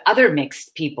comfortable with other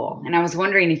mixed people. And I was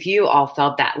wondering if you all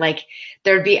felt that, like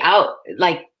there'd be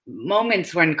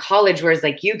moments where in college where it's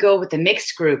like you go with the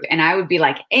mixed group and I would be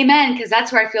like, amen, because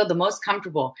that's where I feel the most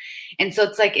comfortable. And so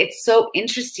it's like, it's so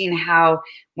interesting how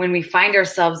when we find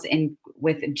ourselves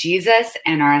with Jesus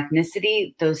and our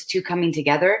ethnicity, those two coming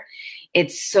together,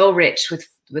 it's so rich with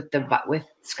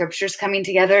scriptures coming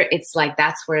together. It's like,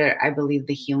 that's where I believe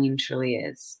the healing truly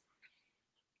is.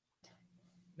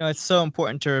 It's so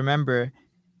important to remember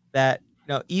that,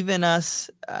 even us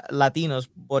Latinos,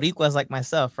 Boricuas like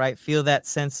myself, right, feel that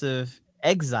sense of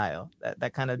exile,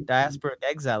 that kind of diasporic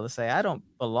exile to say, I don't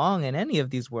belong in any of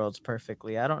these worlds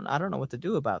perfectly. I don't know what to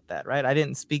do about that, right? I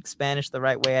didn't speak Spanish the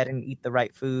right way. I didn't eat the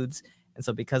right foods. And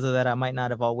so because of that, I might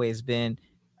not have always been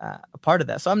a part of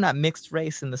that. So I'm not mixed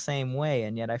race in the same way.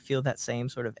 And yet I feel that same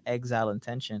sort of exile and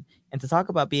tension. And to talk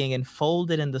about being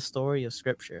enfolded in the story of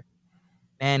scripture,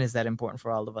 man, is that important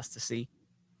for all of us to see.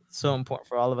 It's so important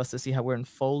for all of us to see how we're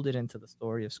enfolded into the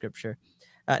story of scripture.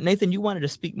 Nathan, you wanted to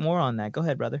speak more on that. Go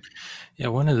ahead, brother. Yeah,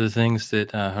 one of the things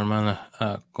that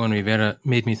Hermana Con Rivera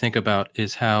made me think about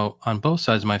is how on both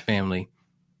sides of my family,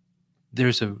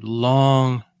 there's a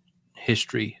long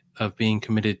history of being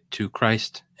committed to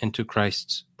Christ and to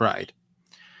Christ's bride.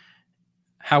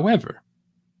 However,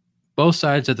 both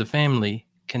sides of the family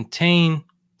contain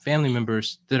family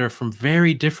members that are from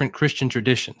very different Christian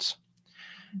traditions.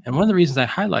 And one of the reasons I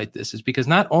highlight this is because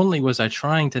not only was I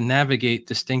trying to navigate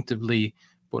distinctively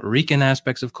Puerto Rican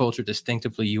aspects of culture,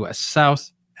 distinctively U.S.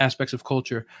 South aspects of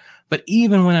culture, but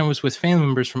even when I was with family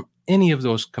members from any of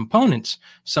those components,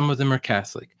 some of them are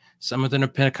Catholic, some of them are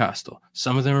Pentecostal,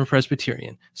 some of them are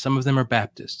Presbyterian, some of them are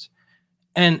Baptists,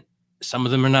 and some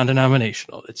of them are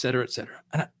non-denominational, et cetera, et cetera.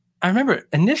 And I remember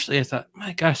initially I thought,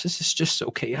 my gosh, this is just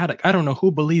so chaotic. I don't know who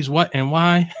believes what and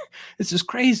why. This is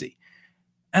crazy.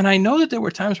 And I know that there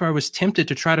were times where I was tempted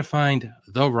to try to find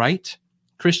the right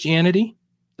Christianity,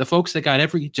 the folks that got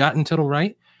every jot and tittle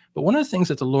right. But one of the things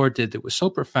that the Lord did that was so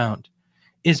profound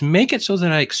is make it so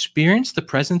that I experienced the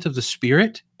presence of the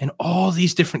Spirit in all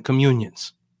these different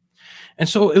communions. And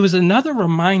so it was another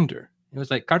reminder. It was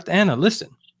like, Cartagena, listen,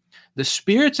 the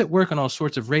Spirit's at work in all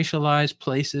sorts of racialized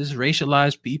places,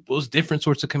 racialized peoples, different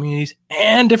sorts of communities,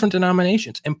 and different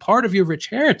denominations. And part of your rich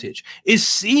heritage is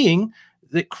seeing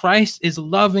that Christ is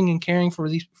loving and caring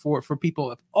for people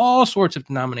of all sorts of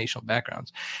denominational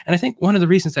backgrounds. And I think one of the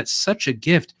reasons that's such a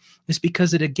gift is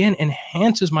because it, again,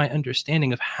 enhances my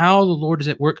understanding of how the Lord is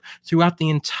at work throughout the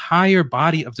entire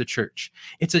body of the church.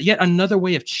 It's yet another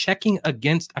way of checking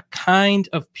against a kind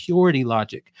of purity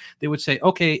logic. They would say,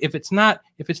 okay, if it's not,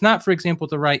 for example,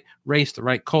 the right race, the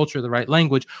right culture, the right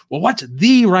language, well, what's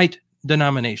the right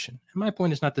denomination? And my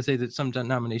point is not to say that some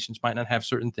denominations might not have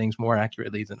certain things more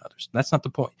accurately than others. That's not the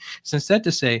point. It's instead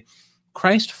to say,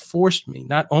 Christ forced me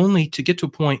not only to get to a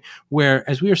point where,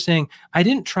 as we were saying, I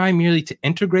didn't try merely to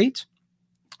integrate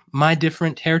my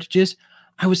different heritages.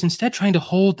 I was instead trying to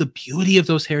hold the beauty of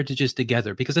those heritages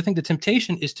together, because I think the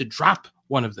temptation is to drop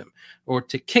one of them or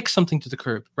to kick something to the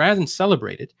curb rather than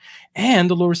celebrate it.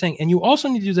 And the Lord was saying, and you also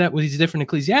need to do that with these different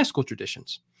ecclesiastical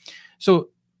traditions. So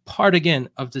part, again,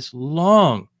 of this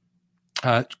long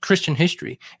Christian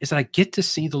history is that I get to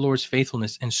see the Lord's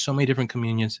faithfulness in so many different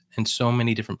communions and so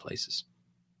many different places.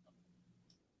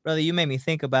 Brother, you made me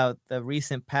think about the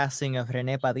recent passing of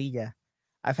René Padilla.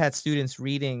 I've had students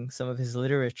reading some of his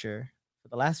literature for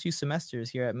the last few semesters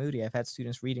here at Moody. I've had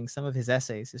students reading some of his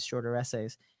essays, his shorter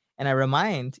essays. And I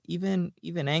remind even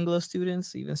Anglo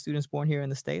students, even students born here in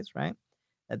the States, right,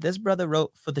 that this brother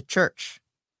wrote for the church,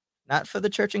 not for the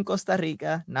church in Costa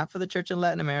Rica, not for the church in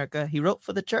Latin America. He wrote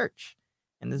for the church.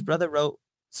 And this brother wrote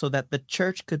so that the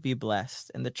church could be blessed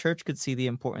and the church could see the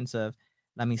importance of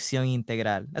la misión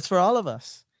integral. That's for all of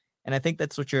us. And I think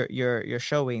that's what you're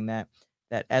showing, that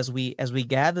as we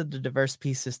gather the diverse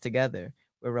pieces together,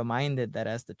 we're reminded that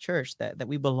as the church that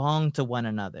we belong to one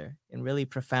another in really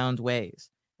profound ways,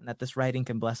 and that this writing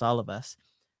can bless all of us.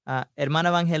 Hermana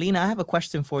Evangelina, I have a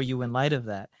question for you in light of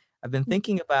that. I've been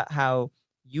thinking about how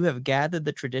you have gathered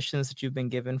the traditions that you've been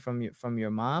given from your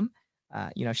mom.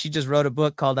 She just wrote a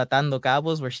book called Atando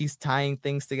Cabos, where she's tying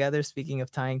things together. Speaking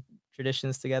of tying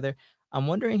traditions together, I'm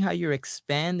wondering how you're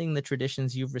expanding the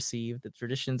traditions you've received, the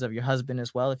traditions of your husband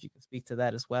as well, if you can speak to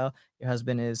that as well. Your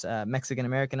husband is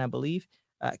Mexican-American, I believe.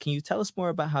 Can you tell us more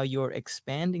about how you're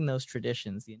expanding those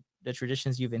traditions, the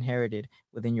traditions you've inherited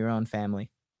within your own family?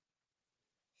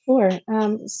 Sure.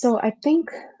 So I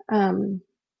think the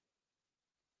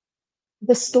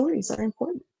stories are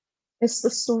important. It's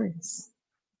the stories.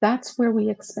 That's where we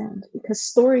expand, because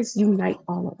stories unite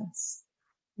all of us.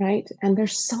 Right? And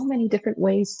there's so many different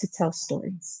ways to tell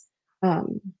stories.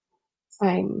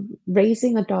 I'm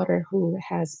raising a daughter who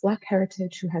has Black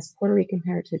heritage, who has Puerto Rican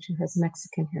heritage, who has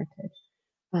Mexican heritage.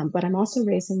 But I'm also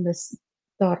raising this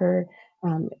daughter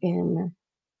in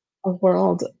a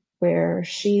world where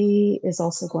she is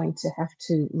also going to have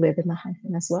to live in the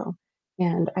hyphen as well.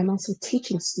 And I'm also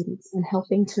teaching students and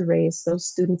helping to raise those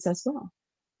students as well.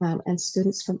 And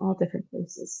students from all different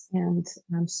places, and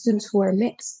students who are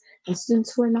mixed, and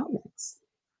students who are not mixed.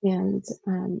 And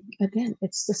again,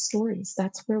 it's the stories.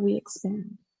 That's where we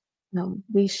expand.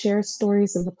 We share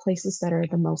stories in the places that are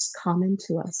the most common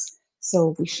to us.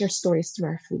 So we share stories through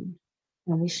our food,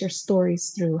 and we share stories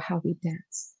through how we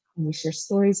dance, and we share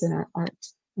stories in our art,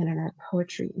 and in our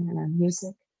poetry, and in our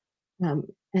music.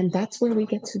 And that's where we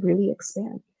get to really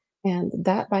expand. And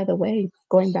that, by the way,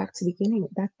 going back to the beginning,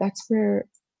 that's where,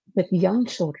 with young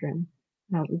children,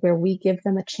 where we give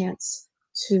them a chance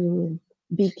to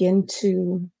begin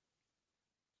to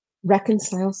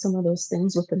reconcile some of those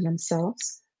things within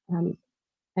themselves,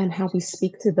 and how we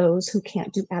speak to those who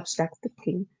can't do abstract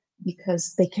thinking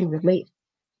because they can relate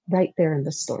right there in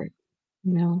the story,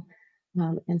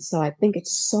 and so I think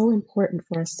it's so important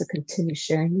for us to continue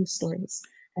sharing these stories.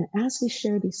 And as we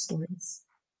share these stories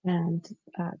and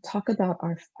talk about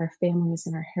our families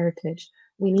and our heritage,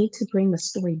 we need to bring the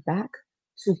story back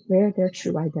to where their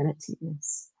true identity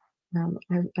is.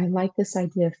 I like this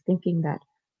idea of thinking that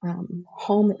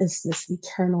home is this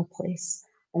eternal place.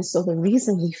 And so the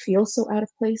reason we feel so out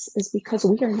of place is because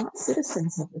we are not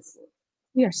citizens of this world.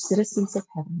 We are citizens of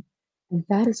heaven. And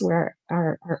that is where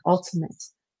our ultimate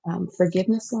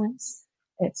forgiveness lies.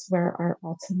 It's where our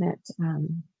ultimate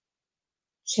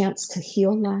chance to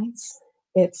heal lies.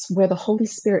 It's where the Holy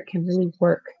Spirit can really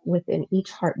work within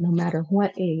each heart, no matter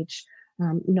what age,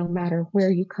 no matter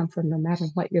where you come from, no matter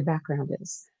what your background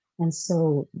is. And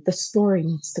so the story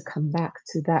needs to come back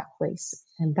to that place.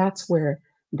 And that's where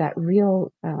that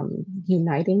real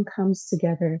uniting comes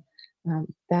together.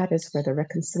 That is where the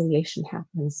reconciliation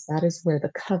happens. That is where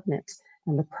the covenant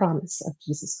and the promise of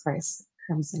Jesus Christ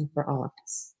comes in for all of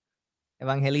us.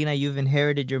 Evangelina, you've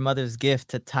inherited your mother's gift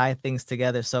to tie things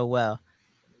together so well.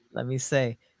 Let me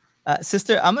say,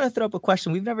 sister, I'm going to throw up a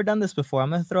question. We've never done this before. I'm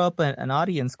going to throw up an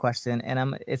audience question,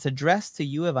 and it's addressed to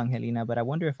you, Evangelina, but I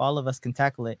wonder if all of us can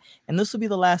tackle it. And this will be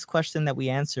the last question that we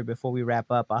answer before we wrap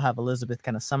up. I'll have Elizabeth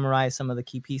kind of summarize some of the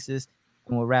key pieces,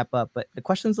 and we'll wrap up. But the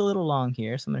question's a little long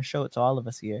here, so I'm going to show it to all of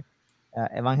us here.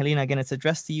 Evangelina, again, it's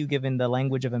addressed to you given the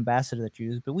language of ambassador that you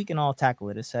use, but we can all tackle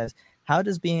it. It says, how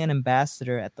does being an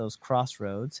ambassador at those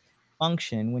crossroads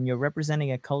function when you're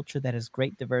representing a culture that has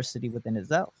great diversity within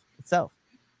itself?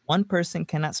 One person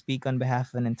cannot speak on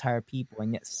behalf of an entire people,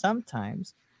 and yet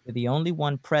sometimes you're the only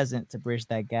one present to bridge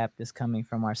that gap. This coming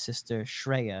from our sister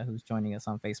Shreya, who's joining us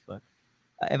on Facebook.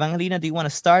 Evangelina, do you want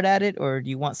to start at it, or do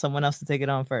you want someone else to take it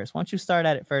on first? Why don't you start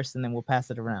at it first, and then we'll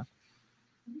pass it around.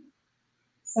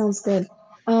 Sounds good.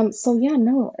 I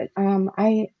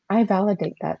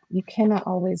validate that. You cannot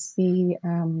always be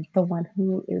the one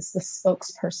who is the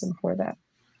spokesperson for that.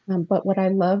 But what I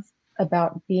love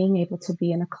about being able to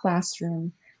be in a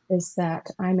classroom is that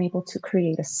I'm able to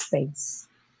create a space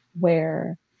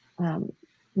where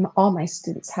all my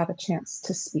students have a chance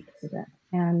to speak to them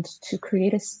and to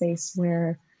create a space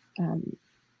where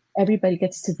everybody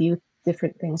gets to view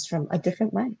different things from a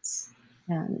different lens.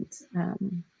 And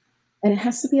it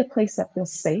has to be a place that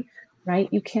feels safe, right?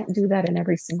 You can't do that in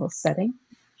every single setting.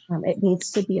 It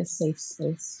needs to be a safe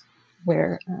space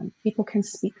where people can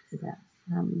speak to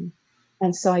them.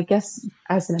 And so I guess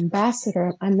as an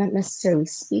ambassador, I'm not necessarily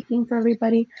speaking for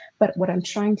everybody, but what I'm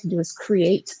trying to do is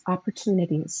create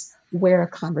opportunities where a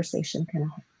conversation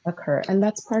can occur. And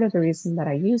that's part of the reason that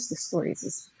I use the stories,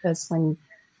 is because when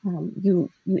you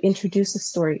introduce a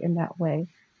story in that way,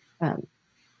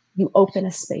 you open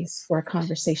a space for a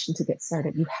conversation to get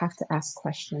started. You have to ask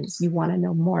questions. You want to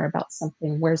know more about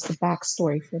something. Where's the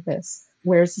backstory for this?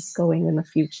 Where's this going in the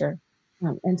future?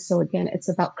 And so again, it's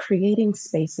about creating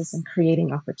spaces and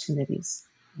creating opportunities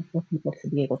for people to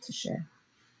be able to share.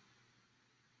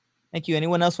 Thank you.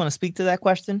 Anyone else want to speak to that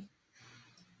question?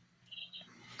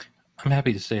 I'm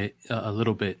happy to say a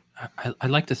little bit. I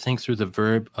like to think through the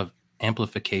verb of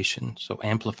amplification. So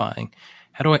amplifying.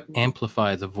 How do I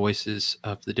amplify the voices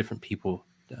of the different people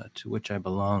to which I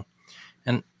belong?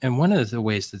 And one of the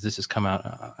ways that this has come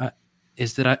out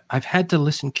is that I've had to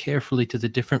listen carefully to the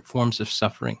different forms of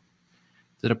suffering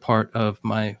that are part of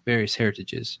my various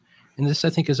heritages. And this, I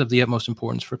think, is of the utmost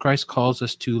importance, for Christ calls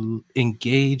us to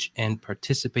engage and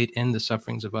participate in the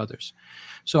sufferings of others.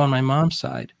 So on my mom's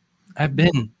side, I've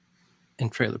been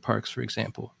in trailer parks, for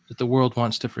example, that the world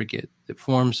wants to forget, that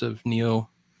forms of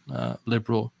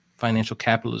neo-liberal financial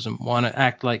capitalism want to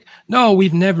act like, no,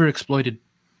 we've never exploited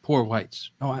poor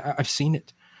whites. No, I've seen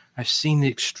it. I've seen the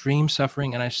extreme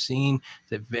suffering, and I've seen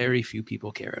that very few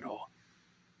people care at all.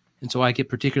 And so I get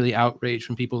particularly outraged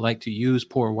when people like to use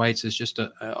poor whites as just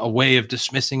a way of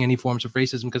dismissing any forms of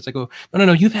racism, because I go,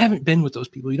 no, you haven't been with those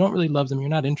people. You don't really love them. You're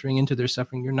not entering into their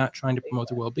suffering. You're not trying to promote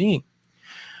their well-being.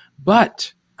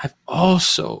 But I've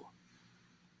also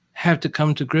had to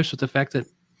come to grips with the fact that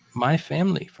my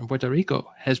family from Puerto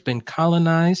Rico has been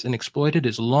colonized and exploited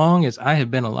as long as I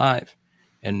have been alive,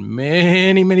 and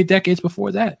many, many decades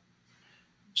before that.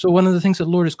 So one of the things that the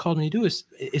Lord has called me to do is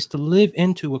to live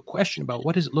into a question about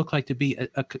what does it look like to be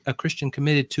a Christian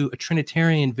committed to a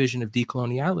Trinitarian vision of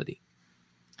decoloniality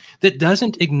that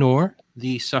doesn't ignore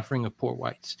the suffering of poor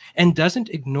whites and doesn't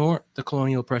ignore the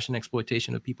colonial oppression and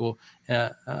exploitation of people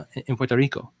in Puerto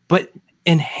Rico, but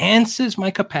enhances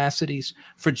my capacities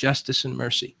for justice and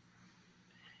mercy.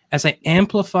 As I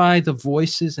amplify the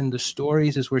voices and the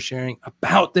stories as we're sharing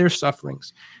about their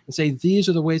sufferings and say, these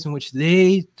are the ways in which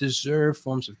they deserve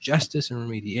forms of justice and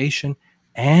remediation.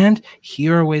 And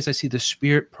here are ways I see the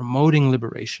Spirit promoting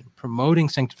liberation, promoting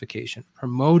sanctification,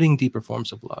 promoting deeper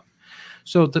forms of love.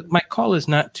 So my call is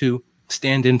not to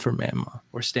stand in for Mama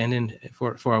or stand in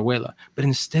for Abuela, but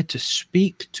instead to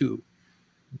speak to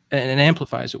and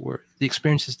amplify, as it were, the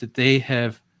experiences that they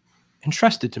have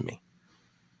entrusted to me.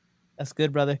 That's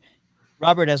good, brother.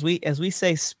 Robert, as we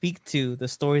say, speak to the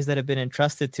stories that have been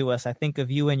entrusted to us, I think of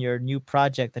you and your new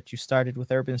project that you started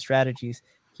with Urban Strategies.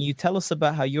 Can you tell us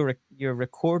about how you're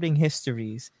recording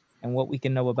histories and what we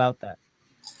can know about that?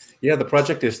 Yeah, the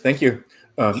project is, thank you,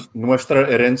 Nuestra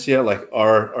Herencia, like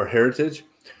our heritage.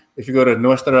 If you go to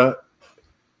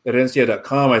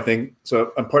nuestraherencia.com, I think,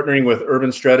 so I'm partnering with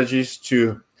Urban Strategies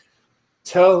to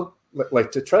try to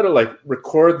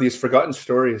record these forgotten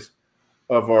stories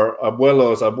of our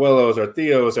abuelos, our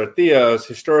tios, our tias,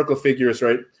 historical figures,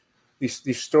 right?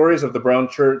 These stories of the Brown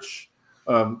Church,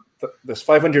 this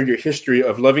 500-year history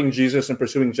of loving Jesus and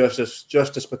pursuing justice,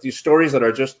 but these stories that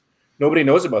are just, nobody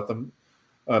knows about them.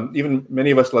 Even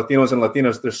many of us Latinos and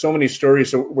Latinas, there's so many stories,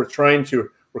 so we're trying to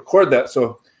record that.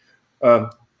 So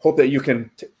hope that you can,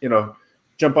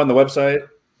 jump on the website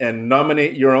and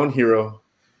nominate your own hero,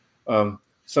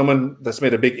 someone that's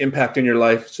made a big impact in your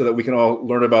life, so that we can all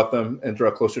learn about them and draw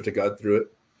closer to God through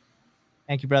it.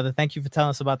 Thank you, brother. Thank you for telling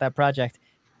us about that project.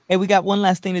 Hey, we got one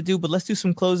last thing to do, but let's do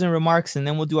some closing remarks, and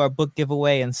then we'll do our book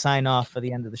giveaway and sign off for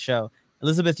the end of the show.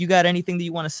 Elizabeth, you got anything that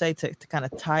you want to say to kind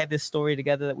of tie this story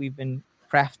together that we've been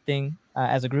crafting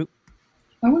as a group?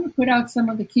 I want to put out some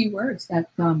of the key words that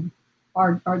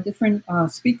our different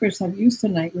speakers have used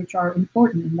tonight, which are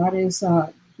important, and that is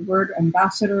the word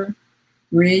ambassador,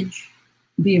 bridge,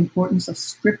 the importance of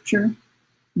scripture,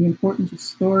 the importance of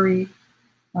story,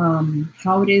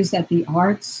 how it is that the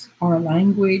arts are a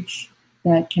language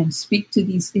that can speak to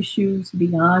these issues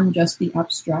beyond just the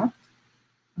abstract.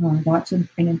 That's an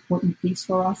important piece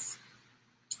for us.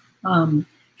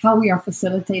 How we are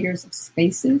facilitators of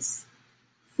spaces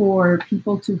for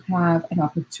people to have an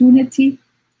opportunity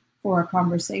for a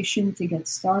conversation to get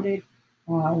started.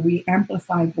 We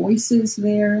amplify voices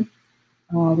there.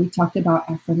 We talked about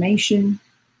affirmation.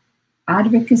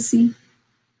 advocacy.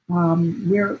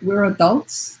 We're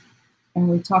adults, and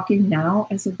we're talking now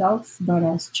as adults, but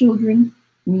as children,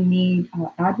 we need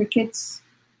advocates,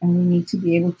 and we need to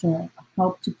be able to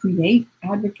help to create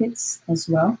advocates as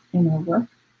well in our work.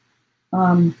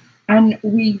 And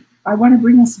I want to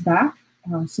bring us back,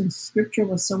 since scripture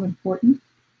was so important,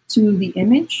 to the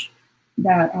image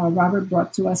that Robert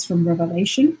brought to us from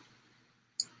Revelation,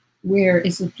 where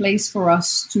it's a place for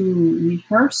us to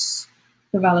rehearse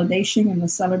the validation and the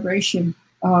celebration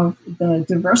of the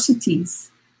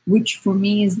diversities, which for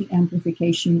me is the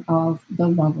amplification of the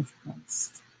love of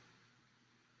Christ.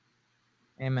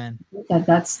 Amen.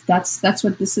 That's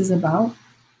what this is about,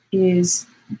 is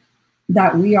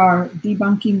that we are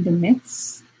debunking the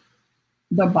myths,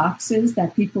 the boxes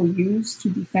that people use to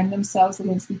defend themselves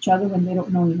against each other when they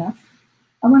don't know enough.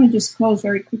 I want to just close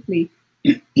very quickly.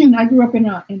 I grew up in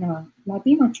a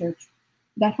Latino church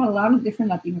that had a lot of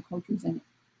different Latino cultures in it.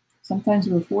 Sometimes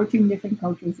there were 14 different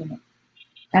cultures in it.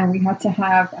 And we had to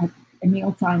have, at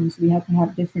meal times, we had to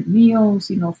have different meals,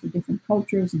 for different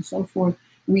cultures and so forth.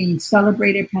 We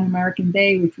celebrated Pan American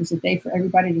Day, which was a day for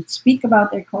everybody to speak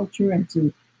about their culture and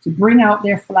to bring out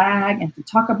their flag and to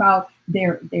talk about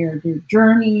their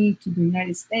journey to the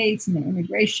United States and their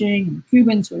immigration. And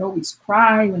Cubans would always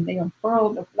cry when they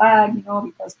unfurled the flag,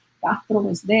 because Castro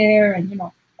was there and,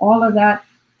 all of that.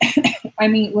 I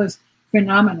mean, it was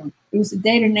phenomenal. It was a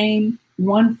day to name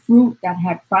one fruit that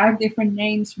had 5 different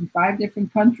names from 5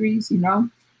 different countries,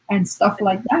 and stuff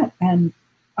like that. And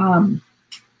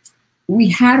we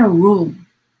had a rule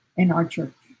in our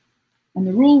church. And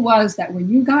the rule was that when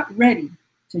you got ready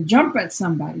to jump at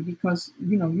somebody because,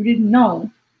 you didn't know,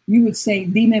 you would say,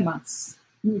 dime más.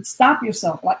 You would stop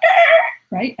yourself like,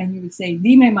 right? And you would say,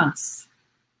 dime más.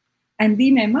 And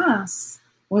dime más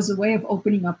was a way of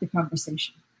opening up the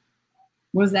conversation,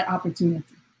 was that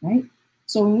opportunity, right?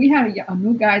 So when we had a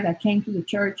new guy that came to the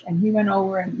church and he went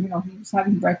over and, he was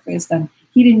having breakfast and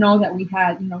he didn't know that we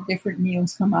had, different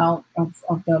meals come out of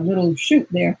the little chute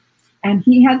there. And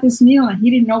he had this meal and he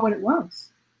didn't know what it was.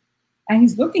 And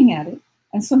he's looking at it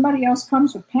and somebody else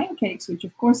comes with pancakes, which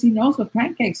of course he knows what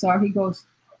pancakes are. He goes,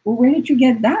 well, where did you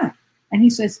get that? And he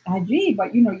says, allí,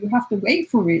 but you have to wait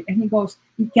for it. And he goes,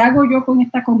 ¿Y qué hago yo con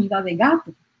esta comida de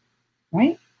gato?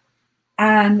 Right?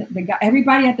 And the guy,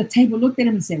 everybody at the table looked at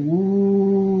him and said,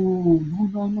 ooh,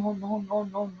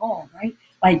 no, right?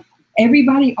 Like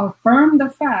everybody affirmed the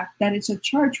fact that it's a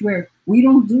church where we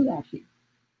don't do that here.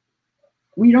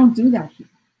 We don't do that here,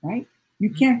 right? You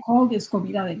can't call this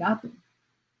comida de gato.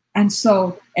 And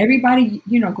so everybody,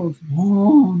 goes,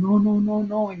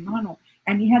 no, hermano.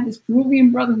 And he had this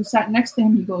Peruvian brother who sat next to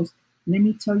him. He goes, let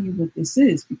me tell you what this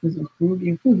is, because it's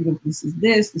Peruvian food. He goes, this is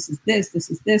this, this is this,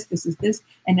 this is this, this is this.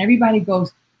 And everybody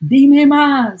goes, dime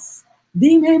más,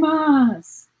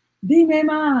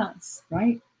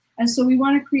 right? And so we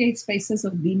want to create spaces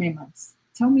of dime más.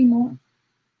 Tell me more.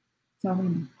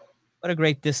 What a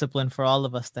great discipline for all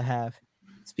of us to have.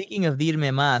 Speaking of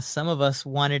dime más, some of us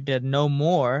wanted to know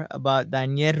more about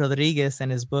Daniel Rodriguez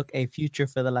and his book, A Future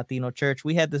for the Latino Church.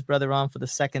 We had this brother on for the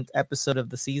 2nd episode of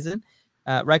the season.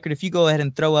 Reichert, if you go ahead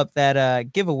and throw up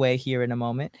that giveaway here in a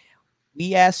moment.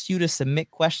 We asked you to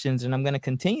submit questions, and I'm going to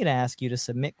continue to ask you to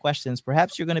submit questions.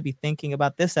 Perhaps you're going to be thinking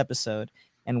about this episode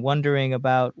and wondering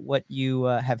about what you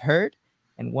have heard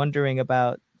and wondering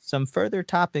about some further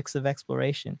topics of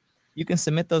exploration. You can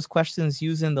submit those questions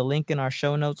using the link in our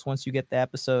show notes once you get the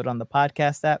episode on the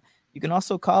podcast app. You can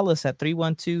also call us at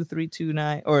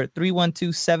 312-329 or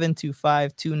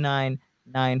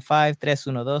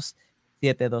 312-725-2995,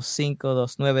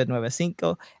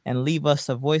 312-725-2995, and leave us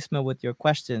a voicemail with your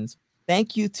questions.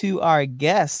 Thank you to our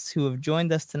guests who have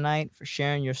joined us tonight for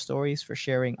sharing your stories, for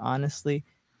sharing honestly.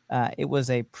 It was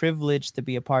a privilege to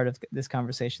be a part of this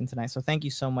conversation tonight. So thank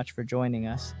you so much for joining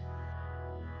us.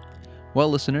 Well,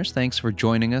 listeners, thanks for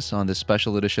joining us on this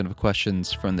special edition of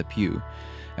Questions from the Pew.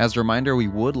 As a reminder, we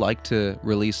would like to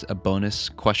release a bonus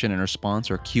question and response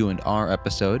or Q&R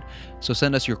episode. So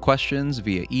send us your questions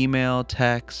via email,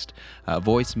 text,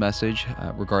 voice message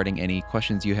regarding any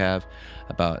questions you have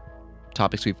about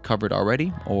topics we've covered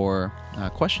already, or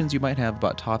questions you might have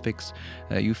about topics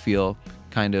you feel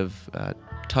kind of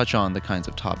touch on the kinds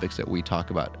of topics that we talk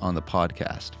about on the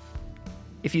podcast.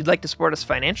 If you'd like to support us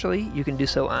financially, you can do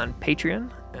so on Patreon.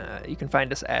 You can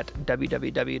find us at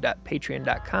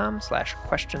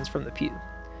www.patreon.com/questionsfromthepew.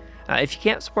 If you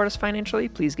can't support us financially,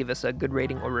 please give us a good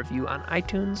rating or review on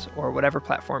iTunes or whatever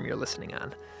platform you're listening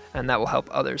on, and that will help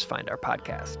others find our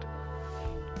podcast.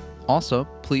 Also,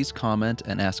 please comment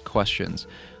and ask questions.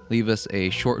 Leave us a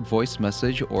short voice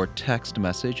message or text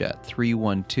message at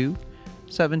 312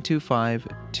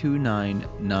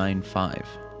 725-2995.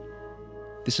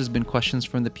 This has been Questions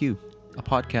from the Pew, a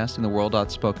podcast in the World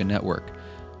Outspoken Network.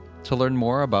 To learn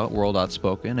more about World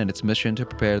Outspoken and its mission to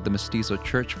prepare the Mestizo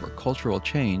Church for cultural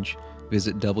change,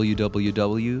 visit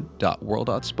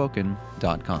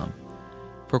www.worldoutspoken.com.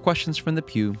 For Questions from the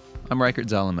Pew, I'm Reichert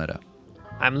Zalameda.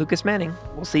 I'm Lucas Manning.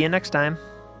 We'll see you next time.